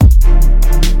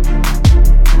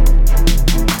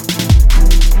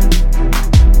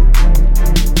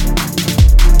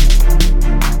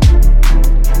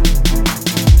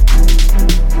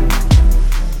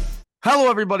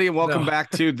everybody, and welcome No. back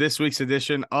to this week's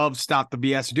edition of Stop the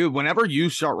BS. Dude, whenever you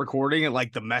start recording it,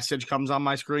 like the message comes on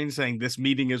my screen saying this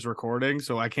meeting is recording,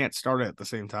 so I can't start it at the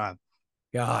same time.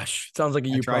 Gosh, sounds like a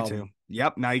I you try to. problem.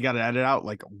 Yep, now you got to edit out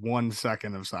like 1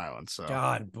 second of silence. So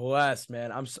God bless,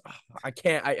 man. I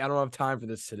can't. I don't have time for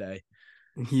this today.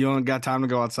 you don't got time to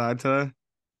go outside today,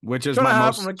 which is Trying to my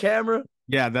hide from most. the camera.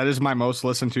 Yeah, that is my most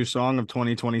listened to song of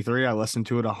 2023. I listened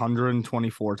to it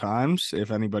 124 times. If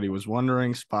anybody was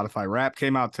wondering, Spotify Rap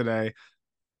came out today.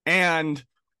 And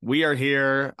we are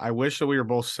here. I wish that we were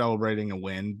both celebrating a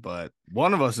win, but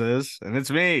one of us is, and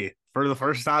it's me for the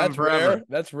first time That's forever. rare.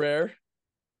 That's rare.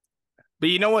 But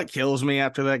you know what kills me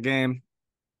after that game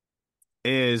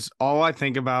is all I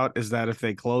think about is that if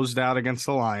they closed out against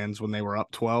the Lions when they were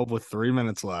up 12 with 3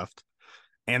 minutes left,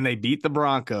 and they beat the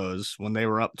Broncos when they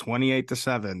were up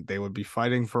 28-7, they would be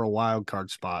fighting for a wild card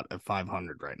spot at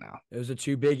 500 right now. Those are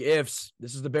two big ifs.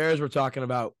 This is the Bears we're talking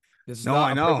about. This is No, not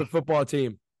I a know. perfect football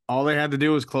team. All they had to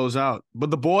do was close out. But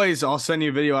the boys, I'll send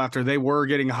you a video after, they were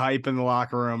getting hype in the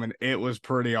locker room, and it was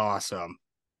pretty awesome.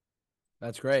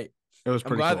 That's great. It was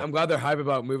pretty cool. I'm glad they're hype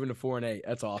about moving to 4-8.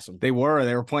 That's awesome. They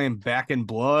were playing Back in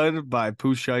Blood by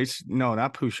Pooh Shiesty. No,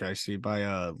 not Pooh Shiesty, by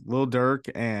Lil Durk.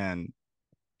 And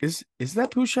is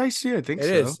that Pooh Shiesty? I think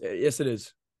It so. is. Yes, it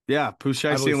is. Yeah, Pooh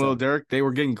Shiesty believe and Lil so. Durk. They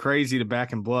were getting crazy to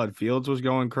Back in Blood. Fields was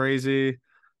going crazy.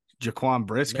 Jaquan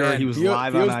Brisker, Man, he was Fields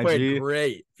live on IG. played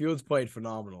great. Fields played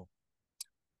phenomenal.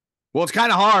 Well, it's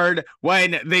kind of hard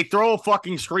when they throw a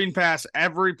fucking screen pass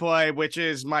every play, which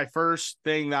is my first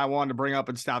thing that I wanted to bring up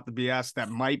and stop the BS. That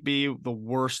might be the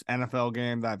worst NFL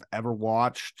game that I've ever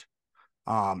watched.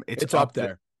 It's up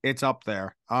there. It's up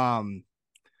there.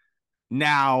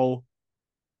 Now,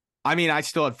 I mean, I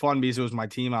still had fun because it was my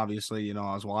team, obviously, you know,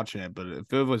 I was watching it, but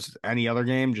if it was any other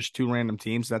game, just two random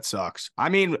teams, that sucks. I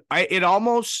mean, it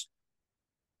almost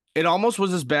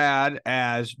was as bad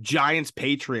as Giants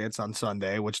Patriots on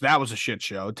Sunday, which that was a shit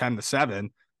show, 10-7.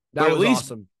 That was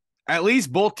awesome. At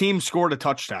least both teams scored a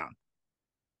touchdown.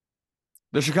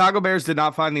 The Chicago Bears did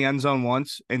not find the end zone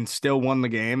once and still won the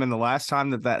game. And the last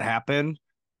time that happened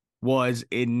was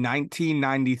in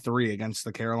 1993 against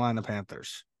the Carolina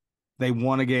Panthers. They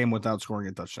won a game without scoring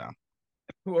a touchdown.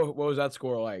 What was that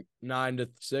score like?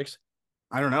 9-6?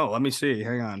 I don't know. Let me see.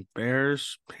 Hang on.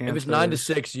 Bears, Panthers. If it's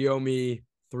 9-6, you owe me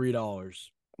 $3.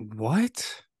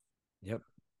 What? Yep.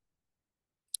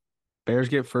 Bears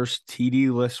get first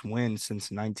TD-less win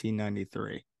since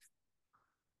 1993.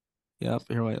 Yep.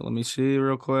 Here, wait. Let me see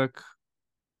real quick.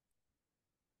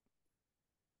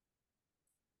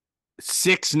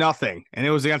 6-0, and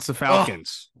it was against the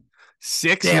Falcons.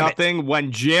 6-0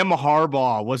 when Jim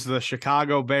Harbaugh was the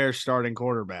Chicago Bears starting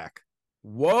quarterback.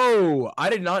 Whoa.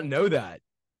 I did not know that.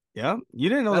 Yeah. You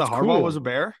didn't know that Harbaugh was a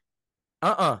Bear?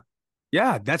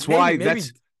 Yeah, that's why.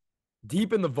 That's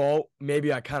deep in the vault.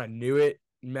 Maybe I kind of knew it.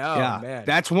 Man.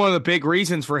 That's one of the big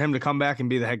reasons for him to come back and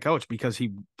be the head coach, because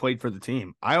he played for the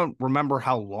team. I don't remember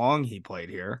how long he played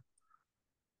here.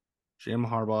 Jim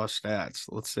Harbaugh stats.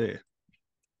 Let's see.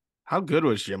 How good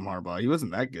was Jim Harbaugh? He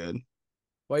wasn't that good.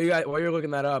 While you're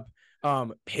looking that up,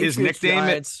 his nickname.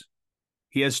 Giants,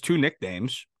 he has two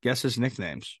nicknames. Guess his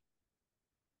nicknames.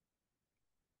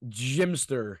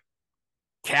 Jimster.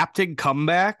 Captain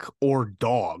Comeback or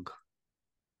Dog?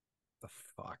 The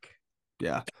fuck?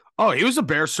 Yeah. Oh, he was a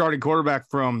Bears starting quarterback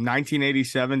from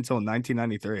 1987 until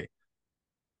 1993.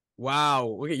 Wow.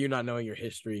 Look at you not knowing your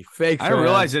history. Fake I fan. didn't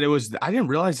realize that it was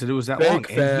that Fake long.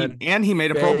 Fan. And he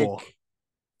made a Pro Bowl.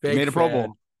 He made a Pro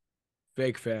Bowl.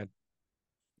 Fake fan.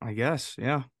 I guess,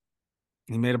 yeah.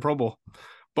 He made a Pro Bowl.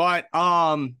 But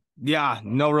yeah,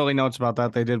 no really notes about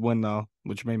that. They did win though,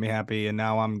 which made me happy. And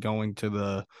now I'm going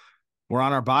to we're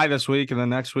on our bye this week, and then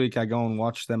next week I go and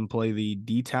watch them play the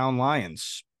D-Town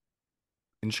Lions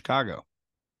in Chicago.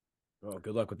 Oh,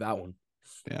 good luck with that one.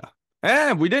 Yeah.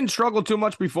 And we didn't struggle too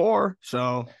much before,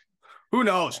 so who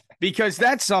knows? Because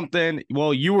that's something,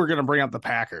 well, you were going to bring up the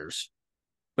Packers,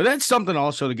 but that's something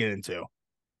also to get into.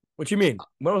 What you mean?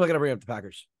 When was I going to bring up the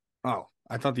Packers? Oh,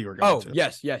 I thought that you were going to. Oh,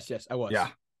 yes, I was. Yeah.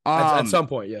 At some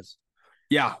point, yes.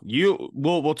 Yeah,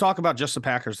 we'll talk about just the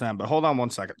Packers then, but hold on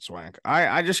 1 second, Swank.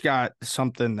 I just got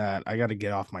something that I got to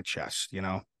get off my chest, you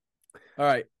know? All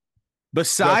right.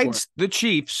 Besides the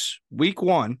Chiefs, week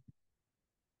 1,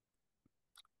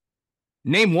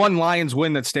 name one Lions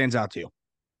win that stands out to you.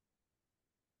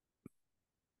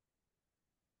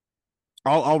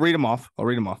 I'll read them off.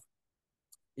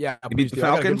 Yeah, they beat the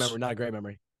Falcons. Falcons. Memory, not a great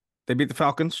memory. They beat the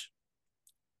Falcons.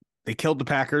 They killed the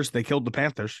Packers. They killed the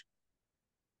Panthers.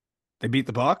 They beat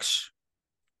the Bucs.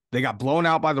 They got blown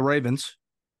out by the Ravens.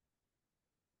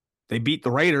 They beat the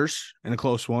Raiders in a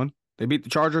close one. They beat the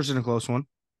Chargers in a close one.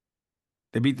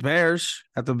 They beat the Bears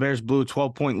after the Bears blew a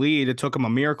 12-point lead. It took them a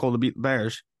miracle to beat the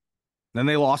Bears. Then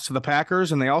they lost to the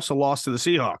Packers, and they also lost to the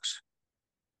Seahawks.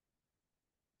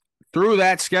 Through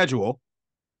that schedule,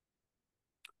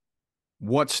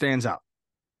 what stands out?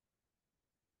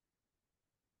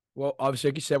 Well, obviously,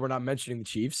 like you said, we're not mentioning the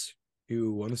Chiefs,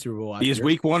 who won the Super Bowl last Because year.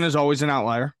 week one is always an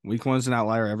outlier. Week one is an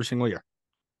outlier every single year.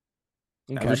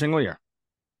 Okay. Every single year.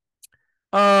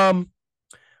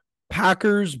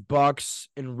 Packers, Bucks,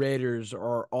 and Raiders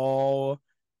are all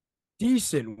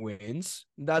decent wins.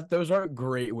 Those aren't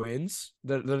great wins.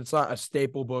 That it's not a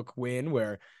staple book win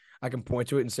where I can point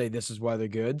to it and say this is why they're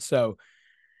good. So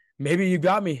maybe you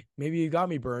got me. Maybe you got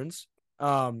me, Burns.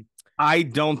 I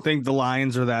don't think the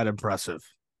Lions are that impressive.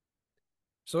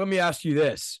 So let me ask you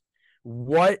this.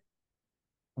 Why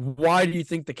do you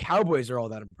think the Cowboys are all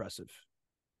that impressive?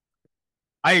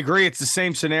 I agree. It's the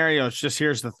same scenario. It's just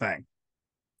here's the thing.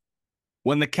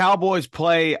 When the Cowboys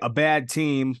play a bad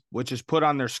team, which is put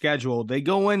on their schedule, they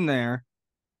go in there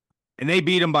and they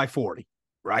beat them by 40,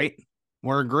 right?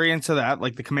 We're agreeing to that.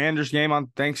 Like the Commanders game on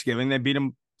Thanksgiving, they beat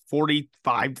them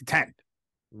 45-10.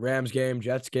 Rams game,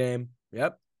 Jets game.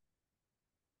 Yep.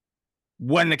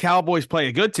 When the Cowboys play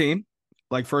a good team,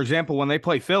 like for example, when they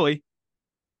play Philly,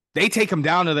 they take them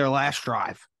down to their last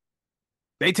drive.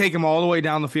 They take them all the way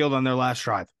down the field on their last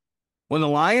drive. When the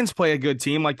Lions play a good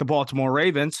team like the Baltimore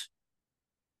Ravens,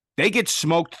 they get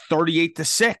smoked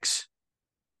 38-6.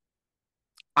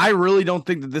 I really don't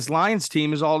think that this Lions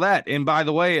team is all that. And by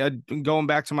the way, going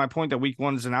back to my point that week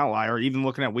one is an outlier, even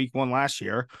looking at week one last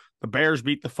year, the Bears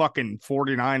beat the fucking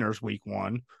 49ers week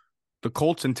one. The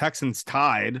Colts and Texans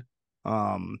tied.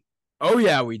 Oh,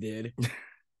 yeah, we did.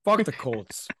 Fuck the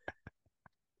Colts.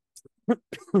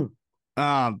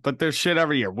 But there's shit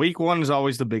every year. Week one is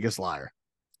always the biggest liar.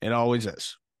 It always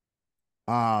is.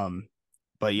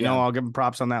 But you know, I'll give them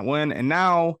props on that win. And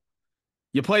now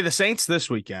you play the Saints this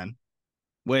weekend,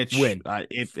 which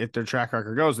if their track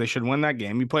record goes, they should win that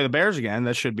game. You play the Bears again,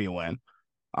 that should be a win.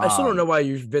 I still don't know why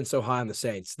you've been so high on the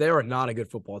Saints. They are not a good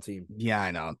football team. Yeah,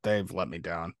 I know. They've let me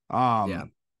down.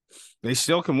 They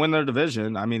still can win their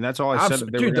division. I mean, that's all I said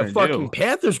that they were going to do. The fucking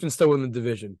Panthers can still win the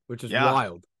division, which is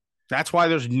wild. That's why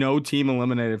there's no team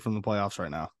eliminated from the playoffs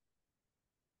right now.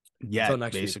 Yeah, until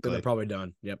next week, but they're probably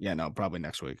done. Yep. Yeah, no, probably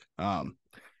next week.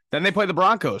 Then they play the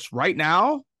Broncos. Right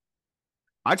now,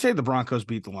 I'd say the Broncos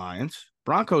beat the Lions.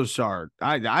 Broncos are.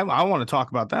 I want to talk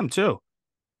about them too.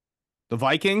 The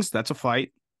Vikings, that's a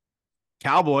fight.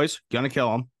 Cowboys, gonna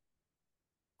kill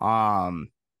them.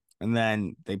 And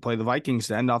then they play the Vikings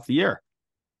to end off the year.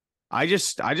 I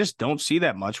just don't see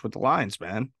that much with the Lions,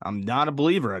 man. I'm not a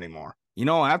believer anymore. You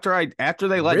know, after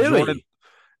they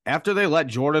let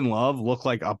Jordan Love look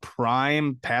like a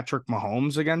prime Patrick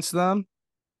Mahomes against them,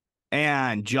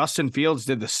 and Justin Fields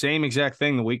did the same exact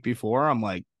thing the week before, I'm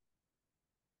like,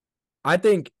 I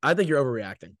think you're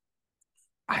overreacting.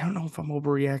 I don't know if I'm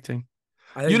overreacting.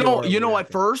 You know,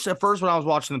 at first when I was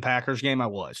watching the Packers game, I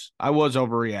was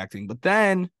overreacting, but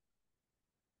then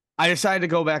I decided to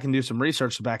go back and do some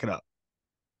research to back it up.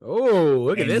 Oh,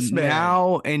 look at this man!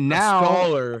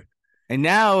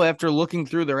 Now, after looking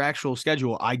through their actual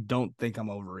schedule, I don't think I'm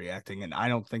overreacting, and I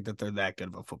don't think that they're that good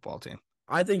of a football team.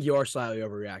 I think you are slightly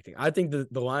overreacting. I think the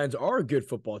Lions are a good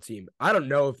football team. I don't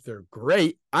know if they're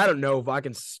great. I don't know if I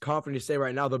can confidently say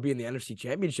right now they'll be in the NFC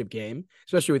Championship game,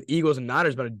 especially with Eagles and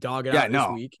Niners about to dog it out this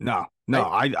week. No.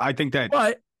 I think that.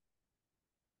 But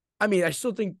I mean, I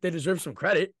still think they deserve some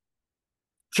credit.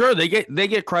 Sure, they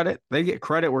get credit. They get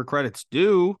credit where credit's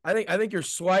due. I think you're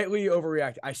slightly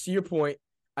overreacting. I see your point.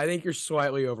 I think you're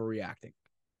slightly overreacting.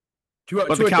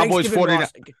 But the Cowboys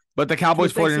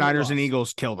 49ers and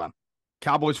Eagles kill them.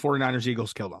 Cowboys 49ers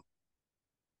Eagles kill them.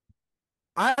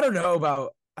 I don't know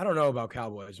about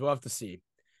Cowboys. We'll have to see.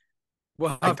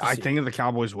 I think the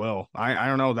Cowboys will. I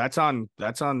don't know. That's on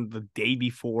the day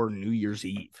before New Year's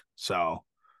Eve. So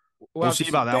we'll see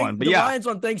about that one. But the Lions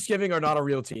on Thanksgiving are not a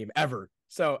real team ever.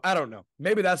 So I don't know.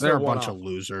 Maybe they're a bunch of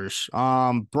losers.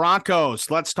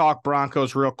 Broncos. Let's talk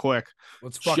Broncos real quick.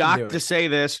 Shocked to say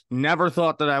this. Never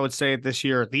thought that I would say it this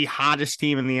year. The hottest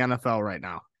team in the NFL right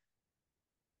now.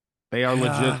 They are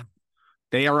legit.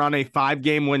 They are on a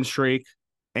 5-game win streak,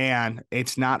 and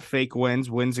it's not fake wins.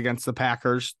 Wins against the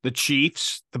Packers, the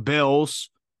Chiefs, the Bills,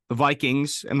 the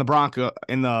Vikings, and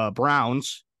the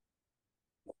Browns.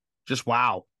 Just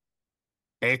wow.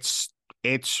 It's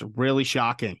really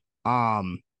shocking.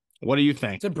 What do you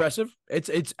think? It's impressive.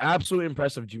 It's absolutely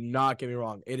impressive. Do not get me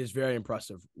wrong. It is very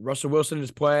impressive. Russell Wilson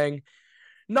is playing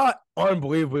not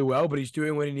unbelievably well, but he's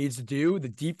doing what he needs to do. The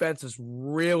defense is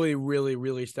really, really,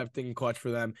 really stepped in clutch for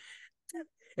them.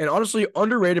 And honestly,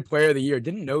 underrated player of the year.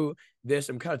 Didn't know this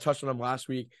and kind of touched on him last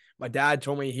week. My dad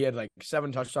told me he had like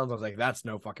 7 touchdowns. I was like, that's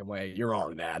no fucking way. You're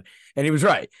wrong, Dad. And he was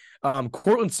right.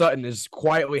 Cortland Sutton is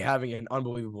quietly having an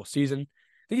unbelievable season.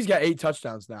 I think he's got 8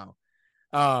 touchdowns now.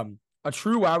 A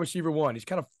true wide receiver one. He's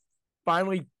kind of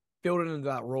finally filled into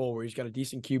that role where he's got a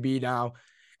decent QB now.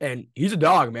 And he's a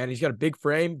dog, man. He's got a big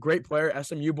frame, great player,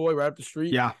 SMU boy right up the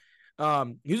street. Yeah.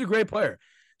 He's a great player.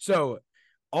 So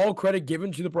all credit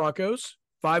given to the Broncos.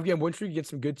 5-game win streak against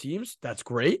some good teams. That's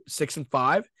great.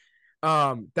 6-5.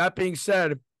 That being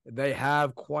said, they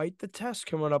have quite the test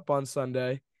coming up on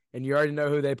Sunday, and you already know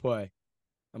who they play.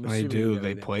 They do.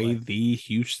 They play the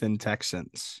Houston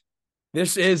Texans.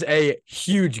 This is a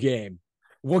huge game.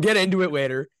 We'll get into it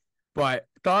later, but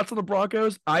thoughts on the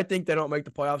Broncos? I think they don't make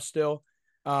the playoffs still.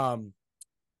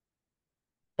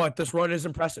 But this run is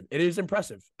impressive. It is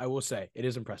impressive. I will say it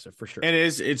is impressive for sure. It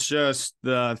is. It's just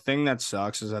the thing that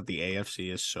sucks is that the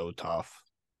AFC is so tough.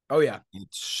 Oh yeah,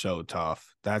 it's so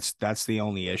tough. That's the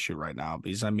only issue right now.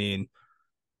 Because I mean,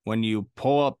 when you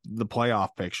pull up the playoff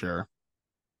picture,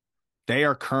 they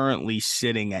are currently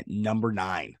sitting at number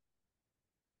 9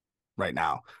 right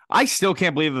now. I still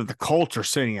can't believe that the Colts are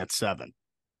sitting at 7.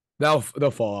 They'll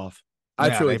fall off. I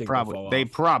truly think they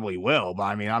probably will. But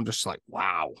I mean, I'm just like,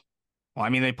 wow. Well, I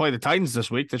mean, they play the Titans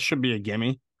this week. That should be a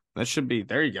gimme. That should be,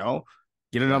 there you go.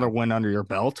 Get another win under your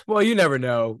belt. Well, you never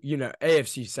know. You know,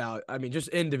 AFC South. I mean, just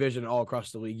in division all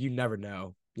across the league, you never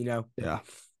know. You know? Yeah.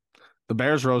 The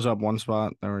Bears rose up 1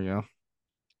 spot. There we go.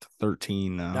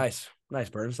 13 now. Nice,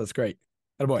 Burns. That's great.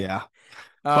 Attaboy. Yeah.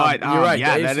 But you're right.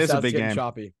 Yeah, that is a big game.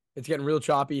 Choppy. It's getting real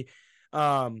choppy.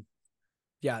 Yeah,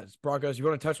 it's Broncos. You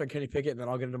want to touch on Kenny Pickett, and then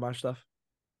I'll get into my stuff.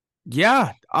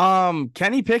 Yeah.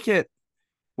 Kenny Pickett.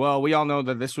 Well, we all know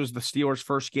that this was the Steelers'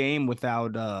 first game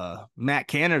without Matt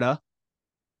Canada.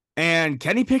 And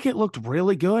Kenny Pickett looked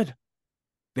really good.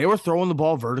 They were throwing the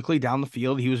ball vertically down the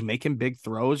field. He was making big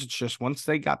throws. It's just once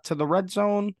they got to the red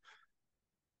zone,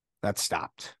 that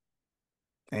stopped.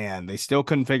 And they still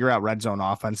couldn't figure out red zone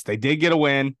offense. They did get a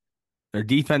win. Their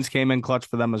defense came in clutch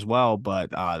for them as well.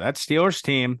 But that Steelers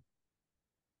team,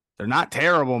 they're not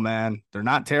terrible, man. They're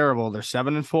not terrible. They're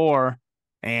 7-4.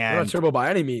 And they're not terrible by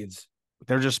any means.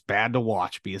 They're just bad to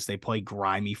watch because they play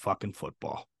grimy fucking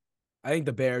football. I think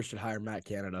the Bears should hire Matt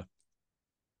Canada.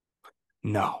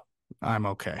 No, I'm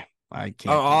okay. I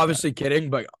can't. Obviously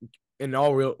kidding, but in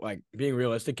all real, like being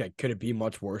realistic, could it be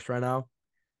much worse right now?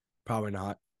 Probably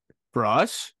not. For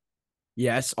us?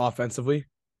 Yes, offensively.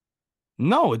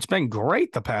 No, it's been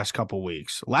great the past couple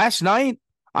weeks. Last night,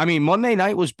 I mean, Monday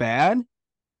night was bad,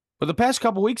 but the past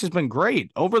couple weeks has been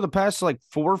great. Over the past like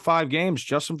 4 or 5 games,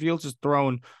 Justin Fields has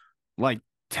thrown like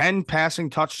 10 passing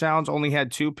touchdowns, only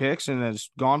had 2 picks, and has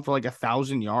gone for like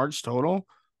 1,000 yards total.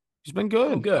 He's been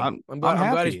good. Oh, good. I'm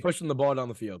glad he's pushing the ball down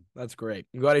the field. That's great.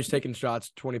 I'm glad he's taking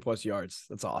shots 20+ yards.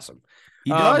 That's awesome. He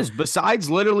does.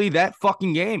 Besides literally that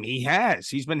fucking game,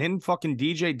 he's been hitting fucking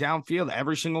DJ downfield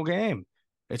every single game.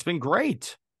 It's been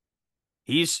great.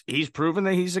 He's proven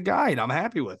that he's a guy, and I'm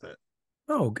happy with it.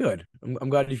 Oh, good. I'm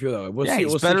glad you feel that way.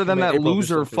 He's better than that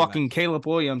loser fucking Caleb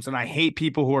Williams, and I hate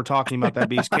people who are talking about that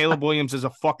because Caleb Williams is a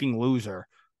fucking loser.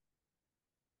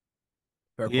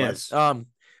 Fair play.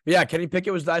 Yeah, Kenny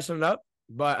Pickett was dicing it up,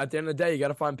 but at the end of the day, you got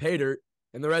to find pay dirt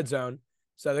in the red zone.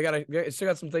 So they still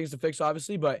got some things to fix,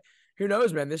 obviously, but who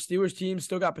knows, man? This Steelers team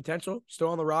still got potential, still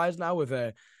on the rise now with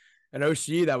an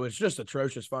OC that was just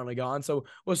atrocious, finally gone. So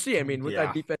we'll see. I mean, with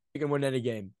that defense, you can win any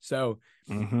game. So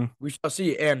we shall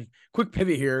see. And quick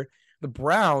pivot here: the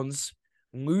Browns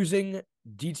losing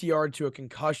DTR to a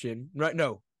concussion. Right?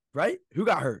 No. Right? Who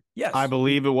got hurt? Yes. I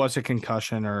believe it was a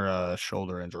concussion or a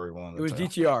shoulder injury. It was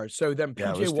DTR. So then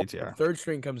PJ Walker, third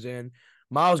string, comes in.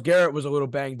 Myles Garrett was a little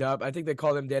banged up. I think they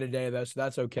called him day-to-day, though, so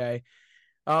that's okay.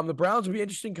 The Browns will be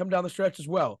interesting come down the stretch as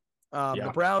well.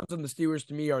 The Browns and the Steelers,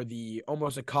 to me, are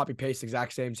almost a copy-paste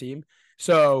exact same team.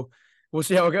 So we'll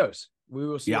see how it goes. We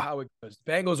will see how it goes.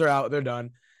 Bengals are out. They're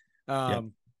done.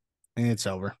 And it's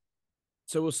over.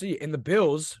 So we'll see. In the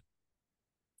Bills,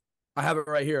 I have it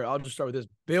right here. I'll just start with this.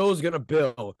 Bill's going to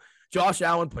bill. Josh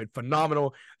Allen played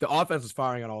phenomenal. The offense was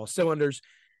firing on all cylinders.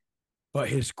 But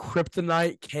his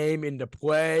kryptonite came into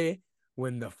play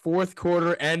when the fourth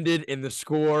quarter ended and the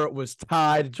score was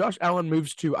tied. Josh Allen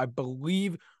moves to, I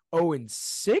believe,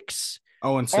 0-6.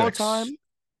 0-6. All time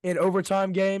in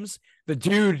overtime games. The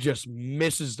dude just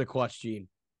misses the clutch, Gene.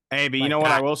 Hey, but you know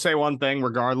what? I will say one thing,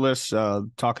 regardless,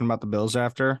 talking about the Bills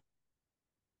after.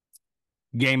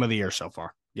 Game of the year so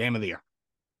far. Game of the year.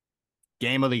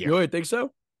 Game of the year. You really think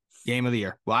so? Game of the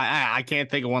year. Well, I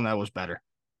can't think of one that was better.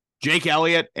 Jake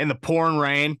Elliott in the pouring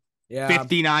rain.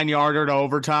 59-yarder to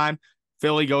overtime.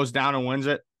 Philly goes down and wins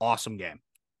it. Awesome game.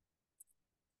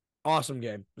 Awesome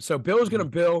game. So Bill's gonna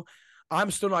Bill. I'm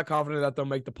still not confident that they'll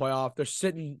make the playoff. They're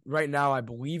sitting right now, I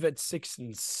believe, at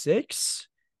 6-6,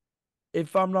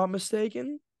 if I'm not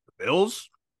mistaken. Bills?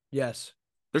 Yes,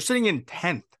 They're sitting in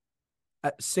 10th.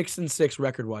 at 6-6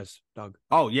 record wise, Doug.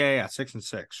 Oh, yeah,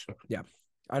 6-6. Yeah,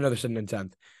 I know they're sitting in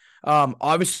 10th.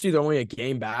 Obviously they're only a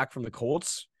game back from the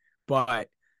Colts, but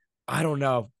I don't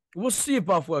know. We'll see if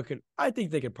Buffalo can. I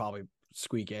think they could probably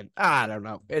squeak in. I don't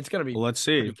know. It's gonna be Well, let's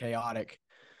pretty see. chaotic.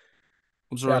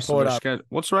 What's the Yeah, rest of pull it their up. schedule?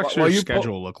 What's the rest of While their you pull,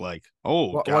 schedule look like?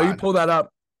 Oh, while you God. pull that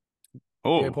up, you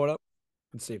Oh, pull it up.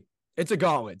 Let's see. It's a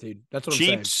gauntlet, dude. That's what I'm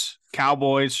saying. Chiefs,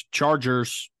 Cowboys,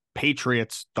 Chargers,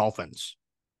 Patriots, Dolphins.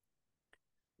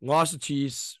 Lost the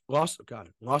Chiefs. Lost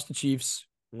the Chiefs.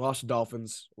 Lost the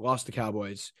Dolphins. Lost the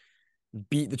Cowboys.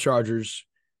 Beat the Chargers.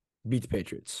 Beat the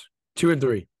Patriots.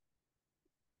 2-3.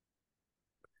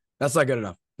 That's not good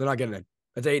enough. They're not getting in.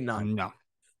 It's 8-9. No.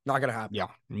 Not gonna happen. Yeah,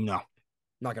 no.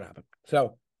 Not gonna happen.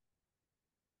 So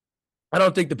I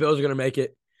don't think the Bills are gonna make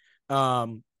it.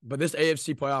 But this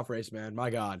AFC playoff race, man,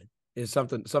 my God, is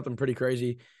something pretty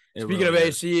crazy. Speaking of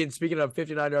AFC and speaking of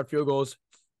 59-yard field goals,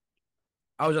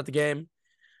 I was at the game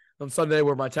on Sunday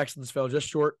where my Texans fell just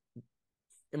short.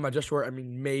 And by just short, I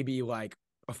mean maybe like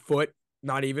a foot,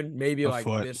 not even, maybe like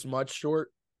this much short,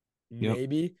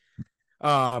 maybe.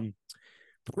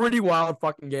 Pretty wild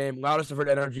fucking game. Loudest I've heard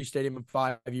at NRG Stadium in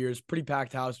 5 years. Pretty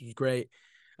packed house. It was great.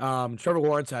 Trevor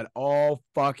Lawrence had all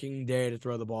fucking day to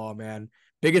throw the ball, man.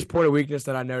 Biggest point of weakness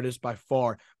that I noticed by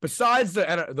far, besides the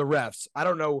refs. I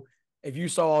don't know if you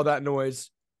saw all that noise.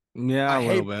 Yeah, I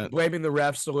hate blaming the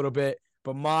refs a little bit,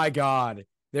 but my God,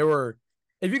 if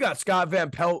you got Scott Van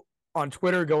Pelt on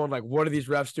Twitter going like, what are these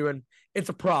refs doing? It's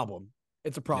a problem.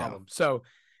 It's a problem. Yeah. So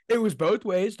it was both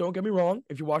ways. Don't get me wrong.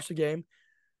 If you watch the game,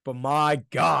 but my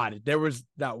God, there was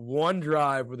that one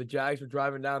drive where the Jags were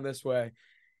driving down this way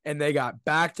and they got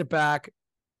back-to-back,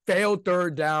 failed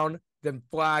third down, then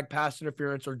flag, pass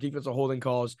interference, or defensive holding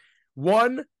calls.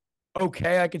 One,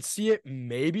 okay, I could see it,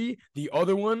 maybe. The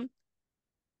other one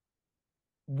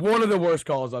of the worst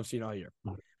calls I've seen all year.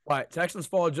 But Texans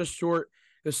fall just short.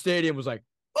 The stadium was like,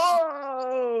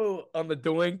 oh, on the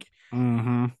doink.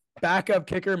 Mm-hmm. Backup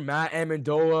kicker, Matt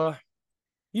Amendola.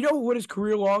 You know what his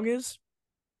career long is?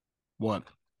 What?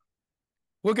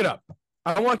 Look it up.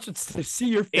 I want you to see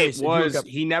your face.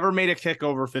 He never made a kick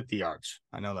over 50 yards.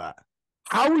 I know that.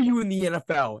 How are you in the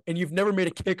NFL and you've never made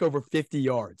a kick over 50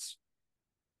 yards?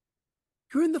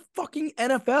 You're in the fucking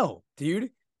NFL,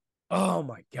 dude. Oh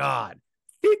my God.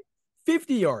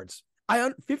 50 yards.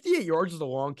 58 yards is a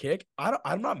long kick.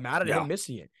 I'm not mad at him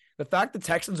missing it. The fact the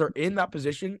Texans are in that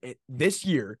position this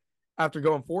year after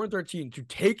going 4-13 to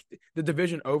take the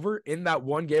division over in that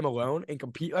one game alone and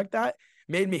compete like that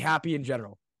made me happy in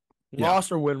general.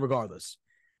 Loss or win regardless.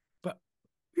 But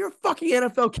you're a fucking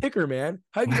NFL kicker, man.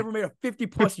 How have you never made a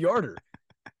 50-plus yarder?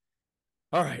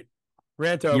 All right.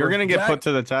 Rant over. You're going to get put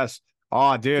to the test.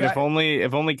 Oh, dude, if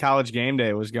only College Game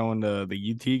Day was going to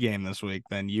the UT game this week,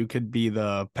 then you could be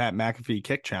the Pat McAfee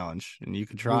kick challenge, and you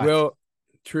could try.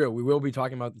 We will be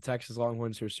talking about the Texas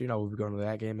Longhorns here soon. I will be going to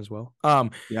that game as well.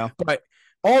 Yeah. But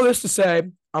all this to say,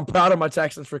 I'm proud of my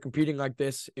Texans for competing like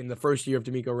this in the first year of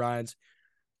D'Amico Ryans.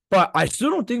 But I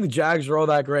still don't think the Jags are all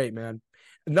that great, man.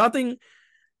 Nothing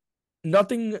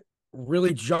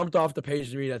really jumped off the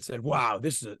page to me that said, "Wow,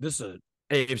 this is a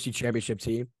AFC Championship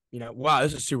team." You know, wow,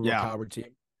 this is a Super Bowl caliber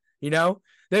team. You know,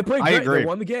 they played great. They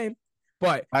won the game,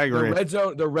 but I agree.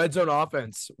 The red zone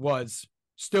offense was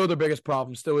still the biggest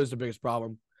problem. Still is the biggest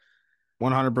problem.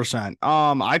 100%.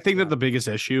 I think that the biggest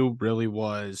issue really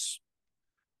was.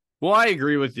 Well, I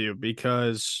agree with you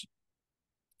because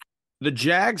the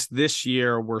Jags this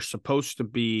year were supposed to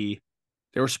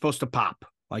pop,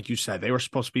 like you said. They were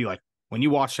supposed to be like, when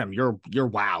you watch them, you're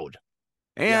wowed.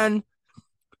 And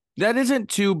that isn't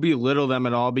to belittle them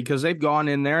at all because they've gone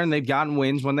in there and they've gotten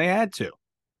wins when they had to.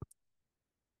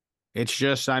 It's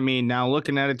just, I mean, now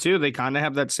looking at it too, they kind of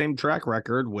have that same track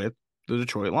record with the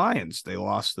Detroit Lions. They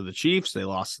lost to the Chiefs. They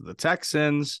lost to the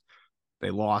Texans.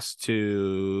 They lost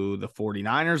to the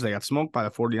 49ers. They got smoked by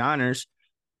the 49ers.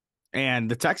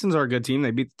 And the Texans are a good team.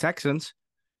 They beat the Texans.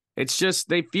 It's just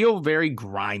they feel very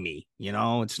grimy, you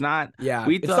know? It's not. Yeah,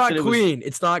 it's not clean.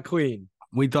 It's not clean.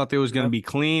 We thought it was going to be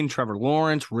clean. Trevor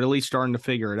Lawrence really starting to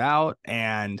figure it out,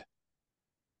 and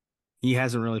he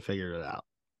hasn't really figured it out.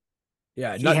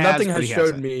 Yeah, nothing has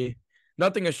showed me.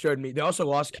 Nothing has showed me. They also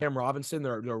lost Cam Robinson.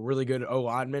 They're a really good O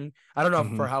lineman. I don't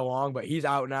know for how long, but he's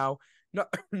out now.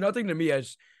 Nothing to me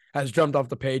has jumped off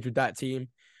the page with that team.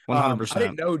 100%. I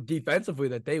didn't know defensively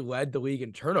that they led the league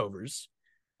in turnovers.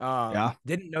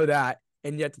 Didn't know that,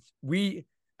 and yet we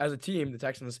as a team, the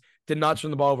Texans did not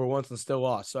turn the ball over once and still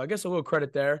lost. So I guess a little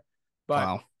credit there. But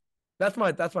Wow. that's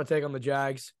my take on the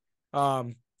Jags.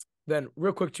 Then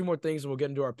real quick, two more things, and we'll get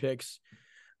into our picks.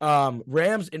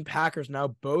 Rams and Packers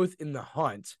now both in the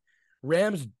hunt.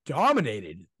 Rams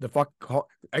dominated the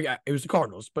it was the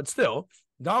Cardinals, but still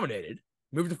dominated.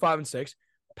 Moved to 5-6.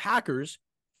 Packers,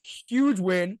 huge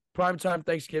win, primetime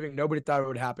Thanksgiving. Nobody thought it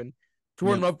would happen.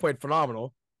 Jordan Love played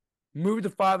phenomenal. Moved to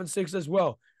 5-6 as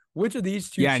well. Which of these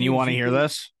two? Yeah, and you want to hear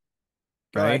this?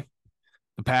 Right.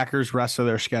 The Packers rest of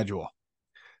their schedule.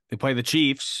 They play the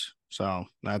Chiefs, so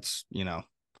that's,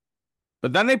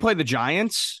 But then they play the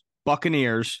Giants,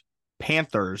 Buccaneers,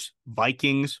 Panthers,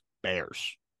 Vikings,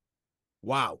 Bears.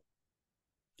 Wow.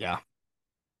 Yeah.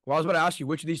 Well, I was about to ask you,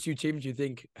 which of these two teams do you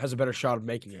think has a better shot of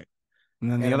making it?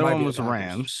 And then the other one was the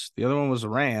Rams. The other one was the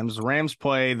Rams. The Rams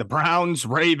play the Browns,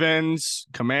 Ravens,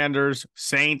 Commanders,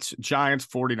 Saints, Giants,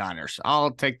 49ers. I'll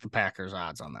take the Packers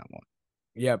odds on that one.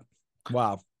 Yep.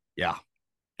 Wow. Yeah.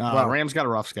 Rams got a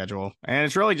rough schedule. And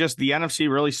it's really just the NFC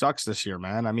really sucks this year,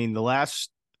 man. I mean, the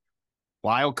last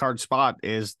wild card spot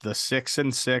is the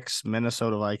 6-6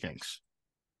 Minnesota Vikings.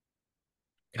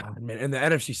 God, man. And the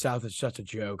NFC South is such a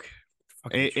joke.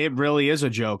 It really is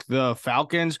a joke. The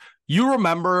Falcons, you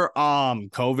remember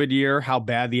COVID year, how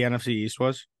bad the NFC East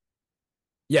was?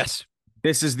 Yes.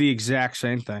 This is the exact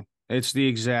same thing. It's the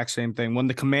exact same thing. When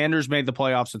the Commanders made the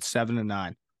playoffs at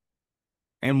 7-9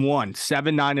 and won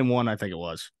 7-9-1, I think it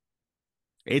was.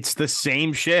 It's the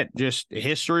same shit. Just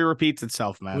history repeats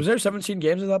itself, man. Was there 17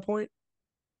 games at that point?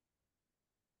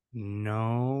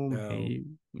 No.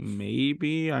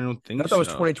 Maybe. I don't think so. I thought that was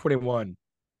 2021.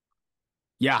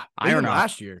 Yeah, I don't know.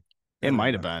 Last year. It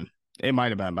might have been. It might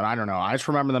have been, but I don't know. I just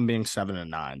remember them being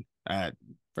 7-9 at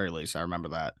very least. I remember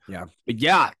that. Yeah. But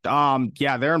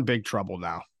yeah, they're in big trouble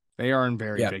now. They are in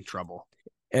very big trouble.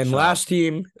 And last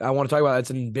team I want to talk about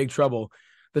that's in big trouble,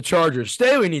 the Chargers.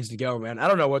 Staley needs to go, man. I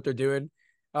don't know what they're doing.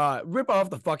 Rip off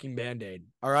the fucking Band-Aid,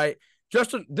 all right?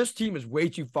 This team is way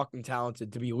too fucking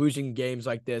talented to be losing games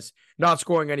like this, not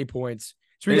scoring any points.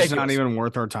 It's not even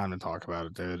worth our time to talk about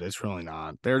it, dude. It's really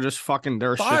not. They're just fucking.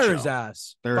 They're a shit show. Fire his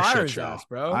ass. They're a shit shit show,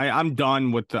 bro. I'm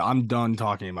done I'm done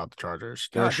talking about the Chargers.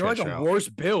 They're a shit like show. the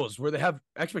worst Bills, where they have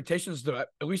expectations to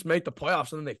at least make the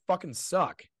playoffs, and then they fucking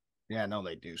suck. Yeah, no,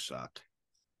 they do suck.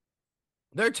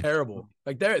 They're terrible.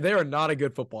 Like they are not a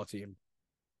good football team.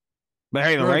 But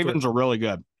hey, the Ravens are really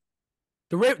good.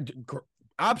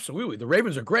 Absolutely, the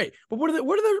Ravens are great. But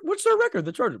what's their record?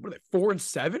 The Chargers, what are they,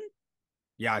 4-7?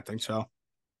 Yeah, I think so.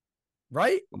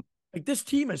 Right? Like this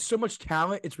team has so much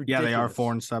talent, it's ridiculous. Yeah, they are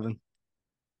 4-7.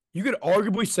 You could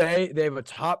arguably say they have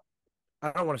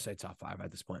I don't want to say top 5 at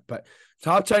this point, but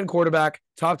top 10 quarterback,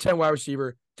 top 10 wide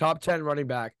receiver, top 10 running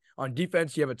back. On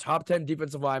defense, you have a top 10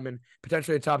 defensive lineman,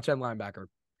 potentially a top 10 linebacker.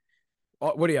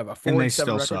 What do you have? A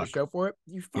 4-7 record to show for it?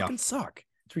 You fucking suck.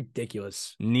 It's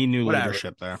ridiculous. Need new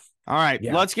leadership there. All right,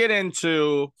 let's get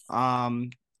into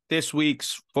this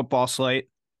week's football slate.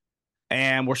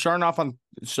 And we're starting off on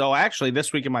 – so actually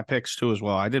this week in my picks too as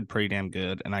well, I did pretty damn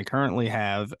good. And I currently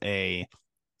have a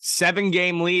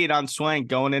 7-game lead on Swank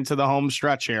going into the home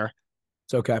stretch here.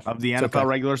 It's okay. Of the NFL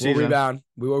regular season.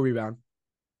 We will rebound.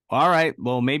 All right.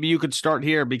 Well, maybe you could start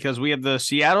here because we have the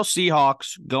Seattle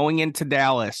Seahawks going into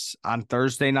Dallas on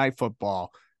Thursday Night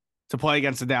Football to play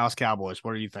against the Dallas Cowboys.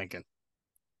 What are you thinking?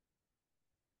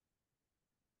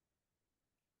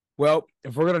 Well,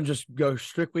 if we're going to just go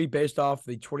strictly based off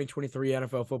the 2023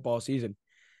 NFL football season,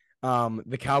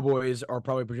 the Cowboys are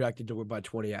probably projected to win by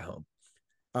 20 at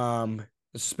home,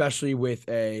 especially with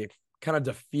a kind of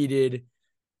defeated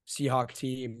Seahawks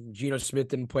team. Geno Smith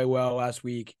didn't play well last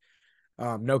week.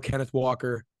 No Kenneth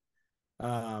Walker.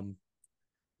 Nothing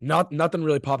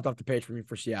really popped off the page for me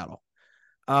for Seattle.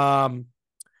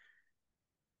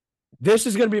 This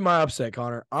is going to be my upset,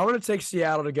 Connor. I'm going to take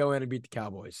Seattle to go in and beat the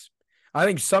Cowboys. I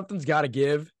think something's got to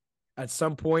give at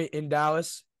some point in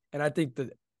Dallas. And I think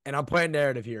and I'm playing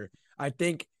narrative here. I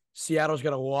think Seattle's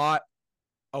got a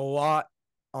lot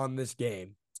on this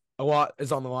game. A lot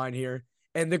is on the line here.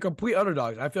 And they're complete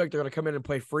underdogs. I feel like they're going to come in and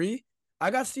play free.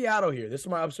 I got Seattle here. This is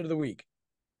my upset of the week.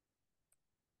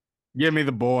 Give me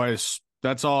the boys.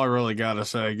 That's all I really got to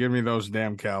say. Give me those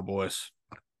damn Cowboys.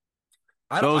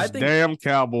 Damn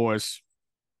Cowboys.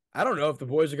 I don't know if the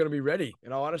boys are going to be ready,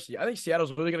 in all honesty. I think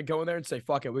Seattle's really going to go in there and say,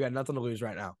 fuck it, we got nothing to lose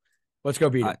right now. Let's go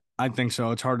beat it. I think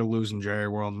so. It's hard to lose in Jerry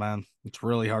World, man. It's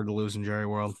really hard to lose in Jerry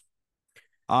World.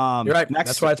 You're right.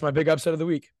 That's why it's my big upset of the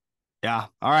week. Yeah.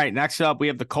 All right. Next up, we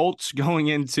have the Colts going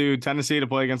into Tennessee to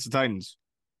play against the Titans.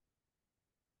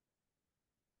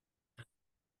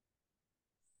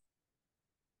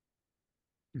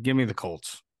 Give me the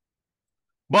Colts.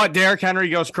 But Derrick Henry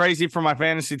goes crazy for my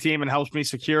fantasy team and helps me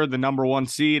secure the number 1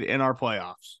 seed in our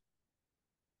playoffs.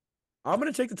 I'm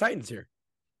going to take the Titans here.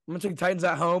 I'm going to take the Titans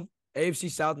at home. AFC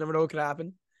South, never know what could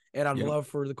happen. And I'd love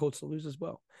for the Colts to lose as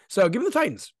well. So give me the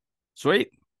Titans. Sweet.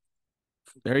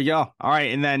 There you go. All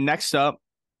right. And then next up,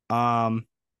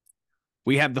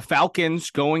 we have the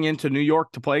Falcons going into New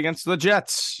York to play against the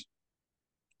Jets.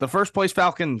 The first place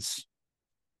Falcons.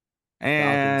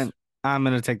 And I'm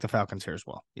going to take the Falcons here as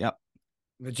well. Yep.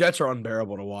 The Jets are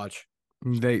unbearable to watch.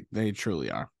 They truly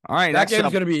are. All right. That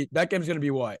game's gonna be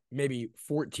what? Maybe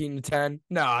 14-10.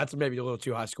 No, that's maybe a little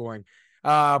too high scoring.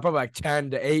 Probably like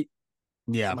 10-8.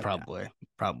 Yeah, probably.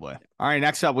 Probably. All right.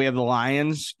 Next up, we have the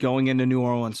Lions going into New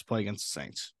Orleans to play against the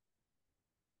Saints.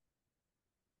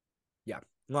 Yeah,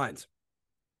 Lions.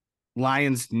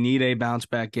 Lions need a bounce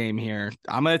back game here.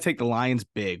 I'm going to take the Lions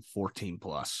big,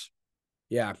 14+.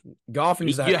 Yeah, Goff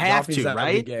needs you have to,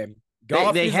 right? Game.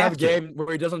 Goff they needs have to have a game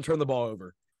where he doesn't turn the ball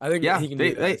over. I think he can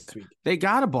do that this week. They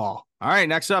got a ball. All right,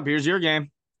 next up, here's your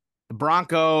game. The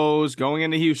Broncos going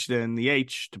into Houston, the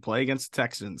H, to play against the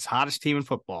Texans, hottest team in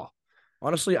football.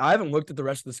 Honestly, I haven't looked at the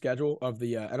rest of the schedule of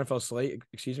the NFL slate,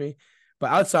 but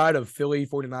outside of Philly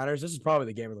 49ers, this is probably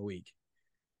the game of the week.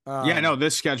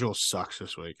 This schedule sucks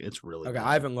this week. It's really okay. bad.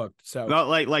 I haven't looked. So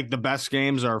like the best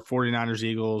games are 49ers,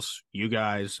 Eagles, you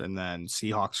guys, and then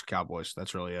Seahawks, Cowboys.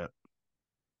 That's really it.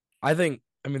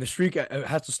 The streak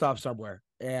has to stop somewhere,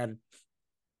 and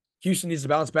Houston needs to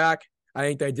bounce back. I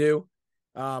think they do.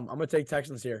 I'm gonna take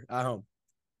Texans here at home.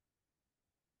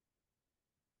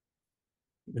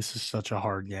 This is such a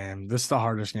hard game. This is the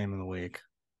hardest game of the week.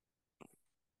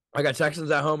 I got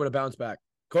Texans at home and a bounce back.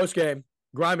 Close game,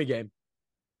 grimy game.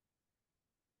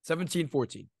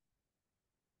 17-14.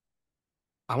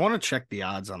 I want to check the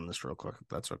odds on this real quick, if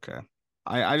that's okay.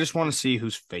 I just want to see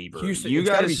who's favored. Houston, it's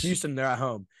got to be Houston. They're at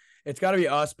home. It's got to be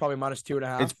us, probably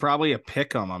 -2.5. It's probably a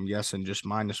pick 'em, I'm guessing, just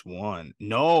 -1.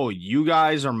 No, you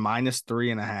guys are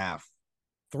 -3.5.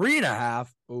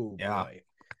 3.5? Oh, yeah. Boy.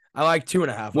 I like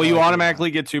 2.5. Well, you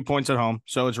automatically get 2 points at home,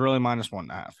 so it's really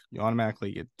 -1.5. You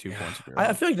automatically get 2 points.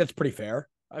 I feel like that's pretty fair.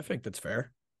 I think that's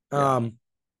fair.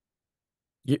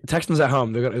 Yeah. Texans at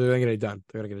home. They're gonna get it done.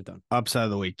 They're gonna get it done. Upset of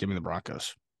the week. Give me the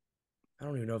Broncos. I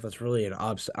don't even know if that's really an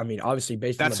upset. I mean, obviously,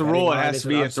 based that's on the rule. It has to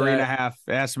be a 3.5.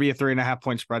 It has to be a 3.5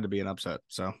 point spread to be an upset.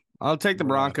 So I'll take the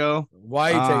Bronco.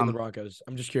 Why are you taking the Broncos?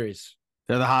 I'm just curious.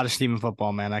 They're the hottest team in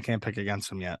football, man. I can't pick against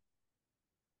them yet.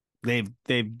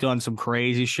 They've done some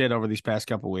crazy shit over these past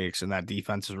couple weeks, and that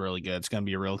defense is really good. It's going to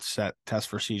be a real test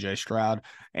for CJ Stroud.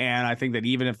 And I think that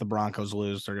even if the Broncos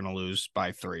lose, they're going to lose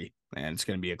by 3, and it's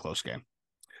going to be a close game.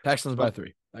 Texans by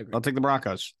 3. I agree. I'll take the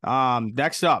Broncos.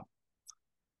 Next up,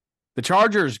 the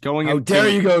Chargers going in. How dare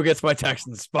you go against my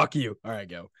Texans? Fuck you. All right,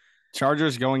 go.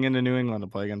 Chargers going into New England to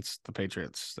play against the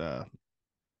Patriots.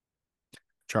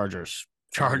 Chargers.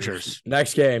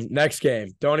 Next game.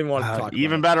 Don't even want to talk about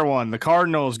even it. Better one. The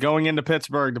Cardinals going into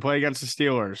Pittsburgh to play against the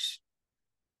Steelers.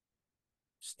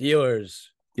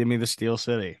 Give me the Steel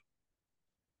City.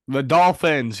 The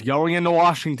Dolphins going into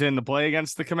Washington to play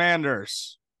against the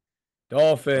Commanders.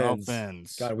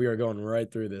 Dolphins. God, we are going right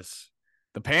through this.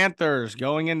 The Panthers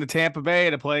going into Tampa Bay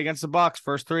to play against the Bucs.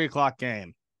 First 3:00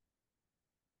 game.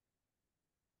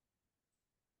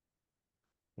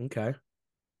 Okay.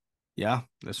 Yeah,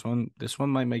 this one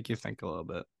might make you think a little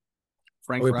bit.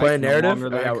 Frank, are we playing narrative?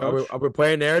 Are we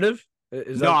playing narrative?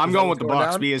 I'm going with the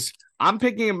Bucs because I'm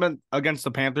picking them against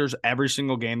the Panthers every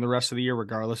single game the rest of the year,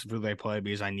 regardless of who they play,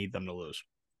 because I need them to lose.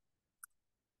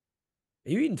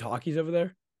 Are you eating Takis over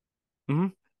there? Mm-hmm.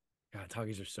 God,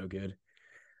 Takis are so good.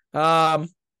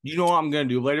 You know what I'm gonna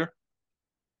do later?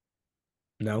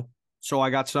 No. So I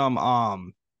got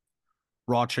some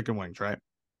raw chicken wings, right?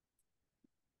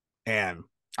 And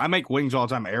I make wings all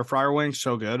the time. Air fryer wings,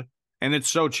 so good. And it's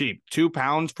so cheap. 2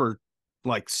 pounds for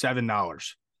like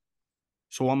 $7.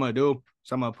 So what I'm going to do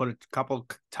is I'm going to put a couple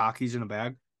Takis in a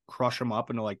bag, crush them up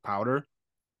into like powder,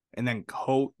 and then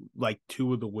coat like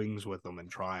 2 of the wings with them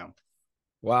and try them.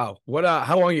 Wow. What?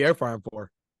 How long are you air frying for?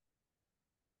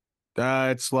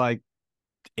 It's like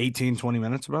 18, 20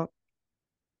 minutes about.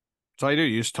 That's all you do.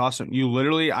 You just toss them.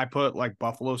 I put like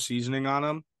buffalo seasoning on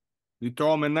them. You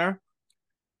throw them in there.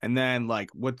 And then,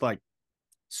 with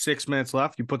 6 minutes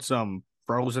left, you put some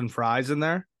frozen fries in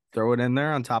there, throw it in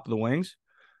there on top of the wings,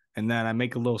 and then I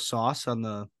make a little sauce in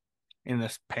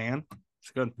this pan.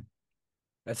 It's good.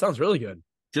 That sounds really good.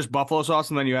 Just buffalo sauce,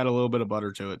 and then you add a little bit of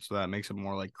butter to it, so that makes it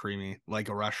more like creamy, like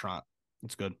a restaurant.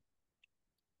 It's good.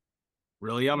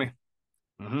 Really yummy.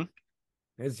 Mm-hmm.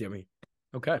 It's yummy.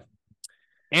 Okay.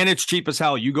 And it's cheap as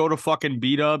hell. You go to fucking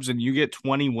B-Dubs and you get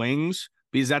 20 wings.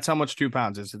 Because that's how much 2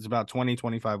 pounds is. It's about 20,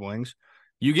 25 wings.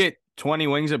 You get 20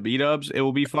 wings at B-Dubs, it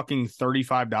will be fucking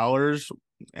 $35,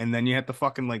 and then you have to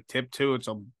fucking like tip too. It's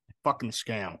a fucking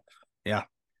scam. Yeah.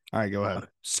 All right, go ahead.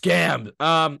 Scammed.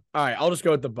 All right, I'll just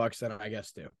go with the Bucks then, I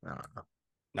guess too. I don't know.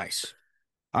 Nice.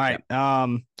 All right.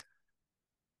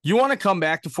 You want to come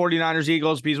back to 49ers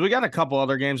Eagles because we got a couple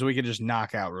other games we could just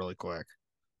knock out really quick.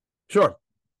 Sure.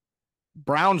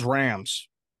 Browns Rams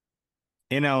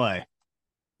in LA.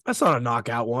 That's not a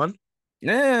knockout one.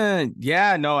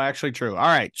 Yeah, no, actually true. All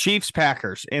right. Chiefs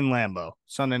Packers in Lambeau.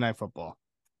 Sunday Night Football.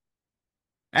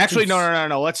 Actually, Chiefs.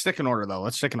 no. Let's stick in order, though.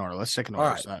 Let's stick in order. All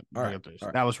right.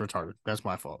 That was retarded. That's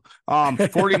my fault.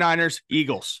 49ers,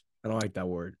 Eagles. I don't like that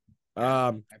word.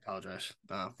 I apologize.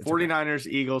 49ers,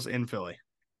 okay. Eagles in Philly.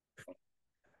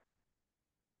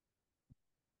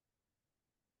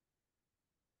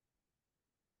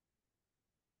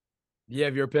 You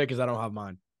have your pick because I don't have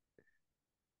mine.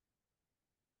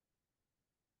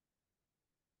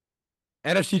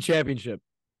 NFC Championship.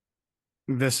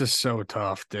 This is so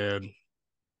tough, dude.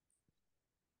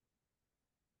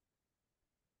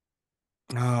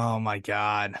 Oh, my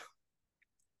God.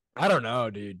 I don't know,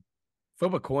 dude.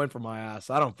 Flip a coin for my ass.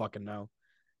 I don't fucking know.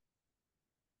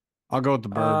 I'll go with the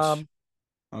Birds.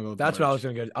 That's what I was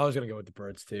gonna go. I was gonna go with the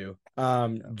Birds too.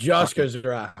 Just because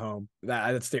they're at home.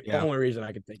 That's the only reason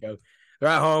I could think of. They're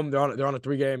at home. They're on a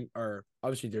 3-game, or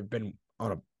obviously they've been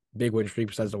on a big win streak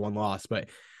besides the one loss. But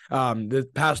the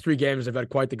past 3 games they've had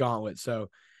quite the gauntlet. So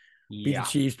beat the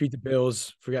Chiefs, beat the